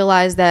I've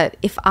realized that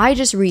if I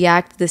just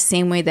react the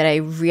same way that I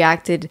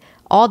reacted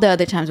all the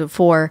other times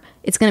before,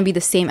 it's going to be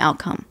the same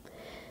outcome.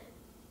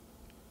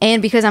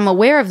 And because I'm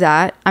aware of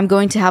that, I'm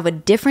going to have a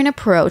different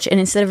approach. And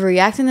instead of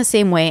reacting the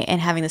same way and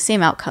having the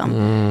same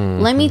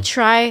outcome, let me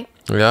try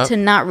to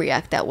not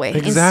react that way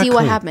and see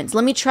what happens.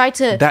 Let me try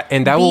to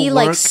be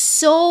like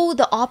so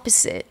the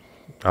opposite.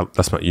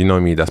 That's you know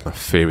me, that's my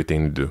favorite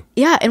thing to do.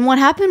 Yeah, and what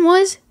happened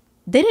was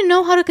they didn't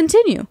know how to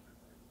continue.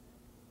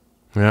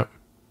 Yeah.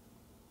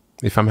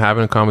 If I'm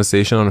having a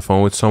conversation on the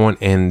phone with someone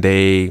and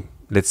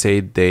let's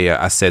say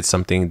I said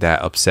something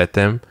that upset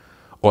them,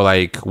 or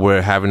like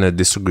we're having a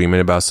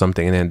disagreement about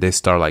something and then they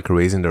start like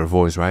raising their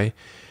voice, right?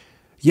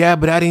 Yeah,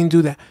 but I didn't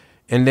do that.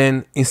 And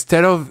then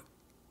instead of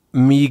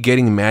me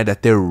getting mad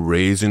that they're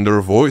raising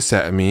their voice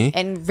at me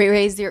and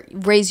raise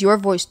your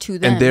voice to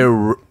them, and they're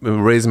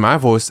raise my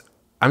voice,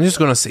 I'm just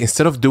gonna say,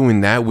 instead of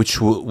doing that, which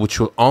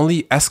will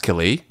only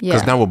escalate,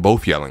 because now we're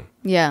both yelling.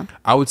 Yeah.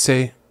 I would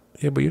say,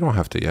 yeah, but you don't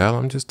have to yell.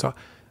 I'm just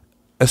talking.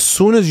 As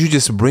soon as you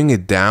just bring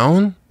it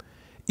down,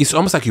 it's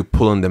almost like you're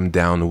pulling them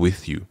down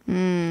with you.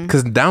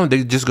 Because down,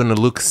 they're just gonna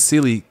look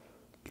silly.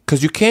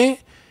 Because you can't.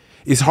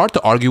 It's hard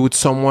to argue with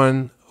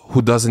someone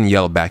who doesn't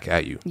yell back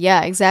at you.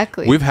 Yeah,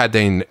 exactly. We've had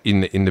that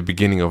in the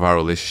beginning of our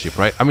relationship,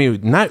 right? I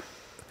mean, not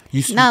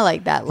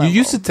like that level. You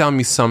used to tell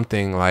me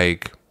something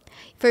like,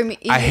 for me,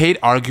 I hate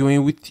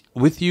arguing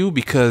with you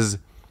because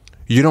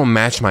you don't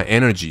match my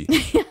energy.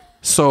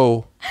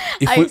 So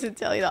I used to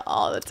tell you that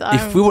all the time.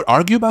 If we would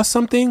argue about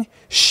something,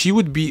 she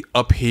would be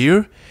up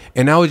here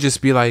and I would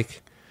just be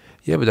like,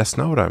 yeah, but that's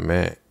not what I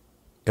meant.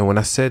 And when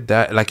I said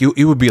that, like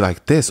it would be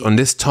like this, on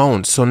this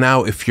tone. So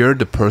now if you're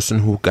the person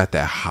who got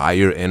that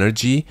higher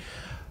energy,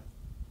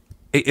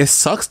 it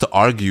sucks to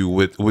argue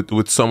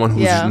with someone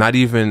who's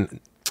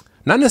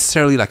not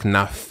necessarily like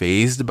not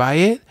fazed by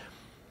it,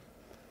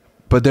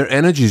 but their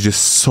energy is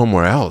just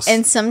somewhere else.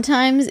 And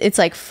sometimes it's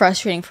like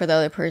frustrating for the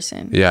other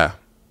person. Yeah.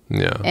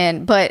 Yeah.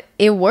 But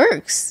it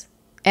works.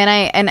 And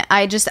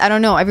I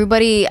don't know.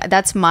 Everybody,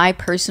 that's my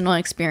personal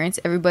experience.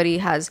 Everybody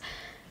has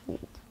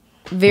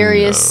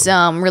various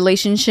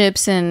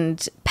relationships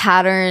and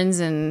patterns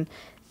and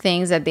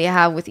things that they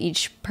have with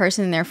each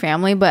person in their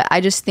family. But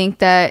I just think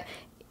that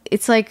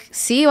it's like,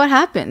 see what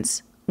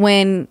happens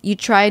when you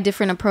try a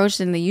different approach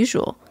than the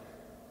usual.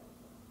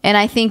 And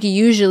I think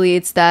usually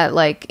it's that,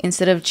 like,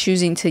 instead of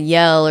choosing to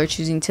yell or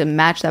choosing to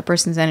match that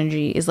person's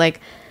energy, is like,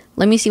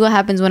 let me see what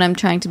happens when I'm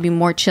trying to be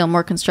more chill,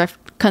 more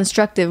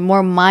constructive,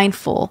 more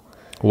mindful.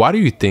 Why do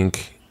you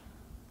think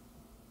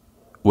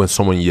when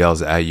someone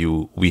yells at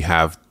you, we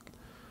have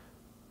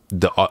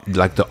the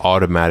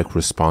automatic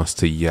response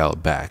to yell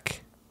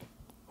back?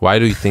 Why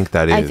do you think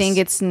that is? I think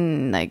it's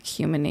like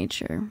human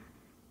nature,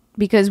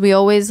 because we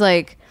always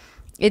like,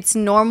 it's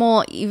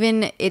normal.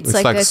 Even it's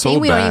like a thing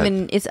we don't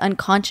even. It's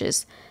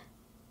unconscious.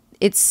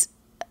 It's,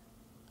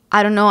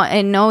 I don't know.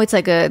 I know it's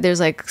like there's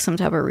like some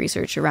type of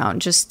research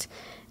around just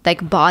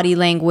like body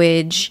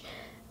language,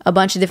 a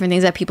bunch of different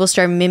things that people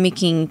start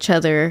mimicking each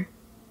other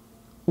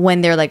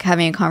when they're like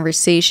having a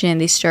conversation.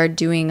 They start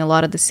doing a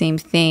lot of the same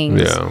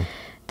things. Yeah.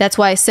 That's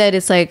why I said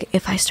it's like,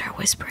 if I start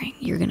whispering,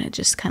 you're going to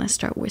just kind of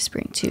start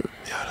whispering too.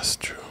 Yeah, that's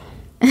true.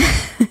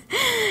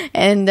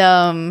 And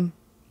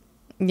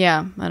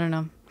yeah, I don't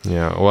know.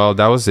 Yeah, well,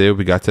 that was it.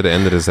 We got to the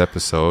end of this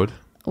episode.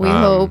 We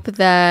hope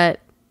that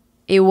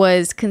it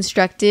was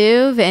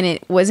constructive and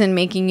it wasn't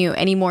making you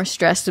any more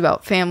stressed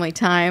about family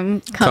time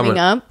coming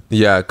up.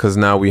 Yeah, because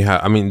now we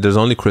have, I mean, there's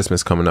only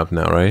Christmas coming up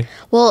now, right?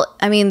 Well,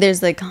 I mean,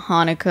 there's like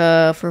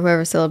Hanukkah for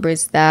whoever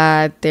celebrates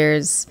that.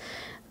 There's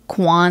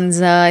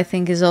Kwanzaa, I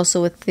think, is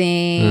also a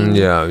thing.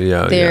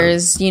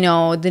 There's, you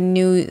know, the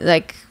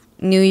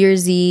New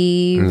Year's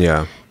Eve.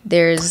 Yeah.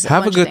 There's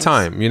have a good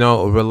time, you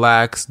know,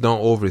 relax,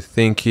 don't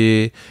overthink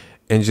it,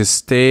 and just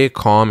stay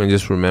calm and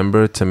just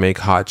remember to make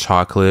hot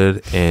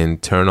chocolate and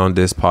turn on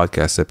this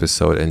podcast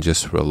episode and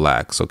just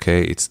relax,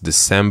 okay? It's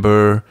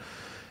December.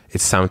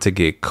 It's time to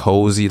get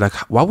cozy. Like,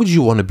 why would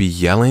you want to be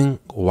yelling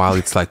while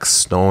it's like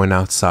snowing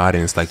outside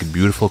and it's like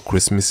beautiful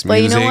Christmas music?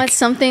 But you know what?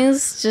 Some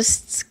things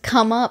just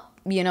come up.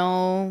 You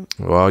know,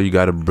 well, you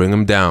got to bring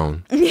them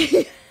down.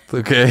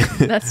 Okay,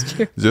 that's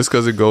true. Just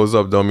because it goes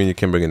up don't mean you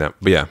can bring it down.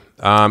 But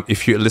yeah,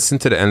 if you listen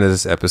to the end of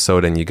this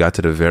episode and you got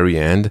to the very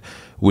end,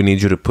 we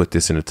need you to put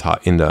this in the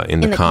top in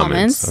the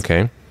comments.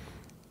 Okay,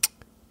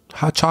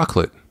 hot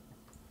chocolate.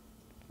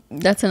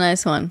 That's a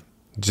nice one.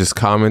 Just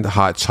comment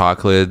hot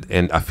chocolate,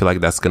 and I feel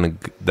like that's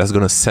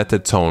gonna set the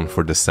tone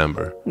for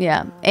December.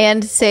 Yeah,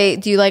 and say,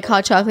 do you like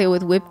hot chocolate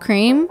with whipped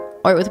cream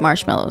or with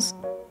marshmallows?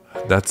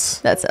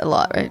 That's a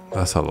lot, right?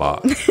 That's a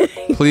lot.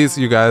 Please,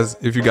 you guys,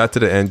 if you got to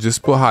the end,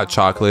 just put hot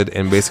chocolate,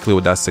 and basically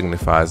what that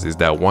signifies is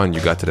that, one,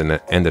 you got to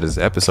the end of this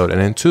episode, and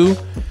then two,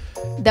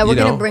 that we're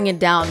gonna bring it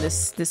down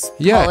this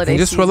holiday and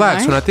just season,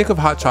 relax. Right? When I think of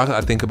hot chocolate,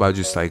 I think about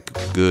just like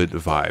good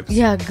vibes.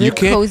 Yeah, good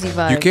cozy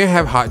vibes. You can't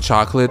have hot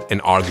chocolate and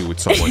argue with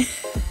someone.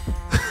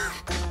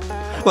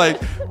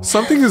 Like,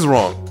 something is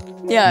wrong.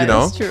 Yeah, you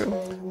know? That's true.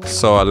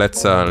 So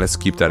let's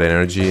keep that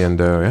energy, and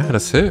yeah,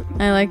 that's it.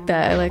 I like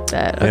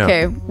that. Yeah.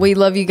 Okay, we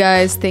love you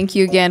guys. Thank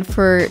you again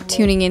for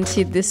tuning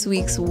into this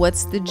week's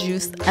What's the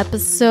Juice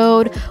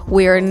episode.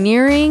 We are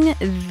nearing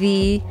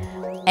the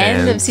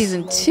end of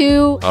season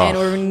 2, and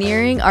we're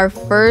nearing our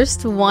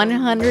first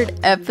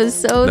 100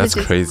 episode. That's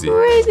crazy.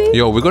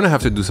 Yo, we're gonna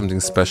have to do something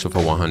special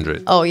for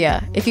 100. Oh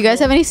yeah, if you guys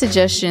have any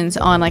suggestions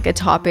on like a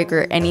topic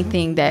or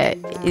anything, that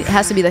it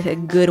has to be like a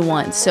good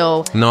one.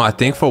 So no, I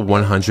think for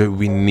 100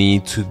 we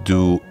need to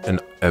do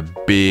a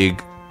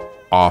big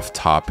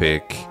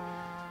off-topic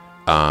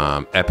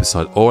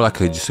episode, or like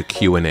just a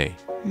Q&A.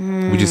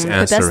 We just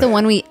answer. But that's the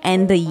one we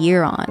end the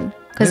year on.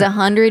 Because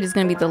 100 is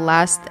going to be the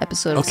last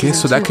episode of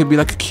season 2. That could be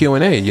like a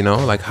Q&A, you know?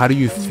 Like, how do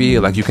you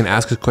feel? Like, you can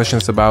ask us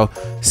questions about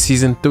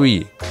season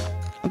 3.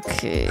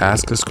 Okay.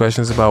 Ask us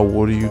questions about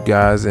what are you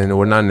guys... And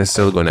we're not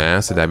necessarily going to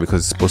answer that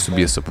because it's supposed to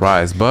be a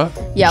surprise. But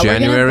yeah,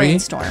 January...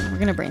 We're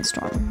going to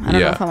brainstorm. I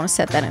don't know if I want to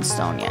set that in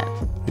stone yet.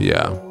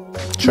 Yeah.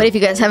 Sure. But if you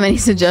guys have any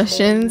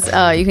suggestions,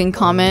 you can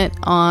comment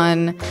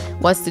on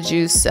What's the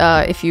Juice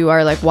if you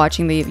are like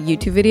watching the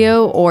YouTube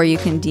video, or you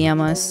can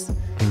DM us.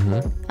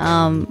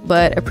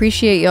 But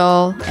appreciate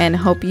y'all and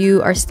hope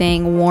you are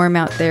staying warm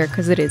out there,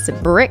 because it is a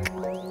brick.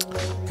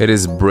 It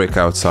is brick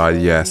outside,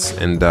 yes.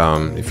 And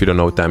if you don't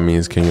know what that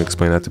means, can you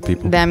explain that to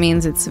people? That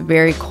means it's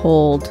very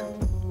cold.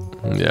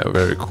 Yeah,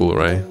 very cool,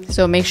 right?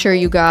 So make sure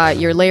you got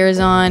your layers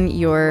on,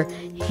 your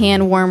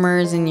hand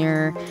warmers, and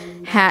your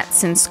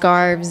hats and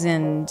scarves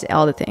and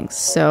all the things.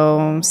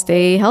 So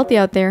stay healthy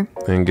out there.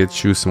 And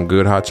get you some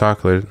good hot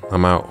chocolate.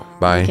 I'm out.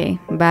 Bye. Okay,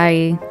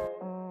 bye.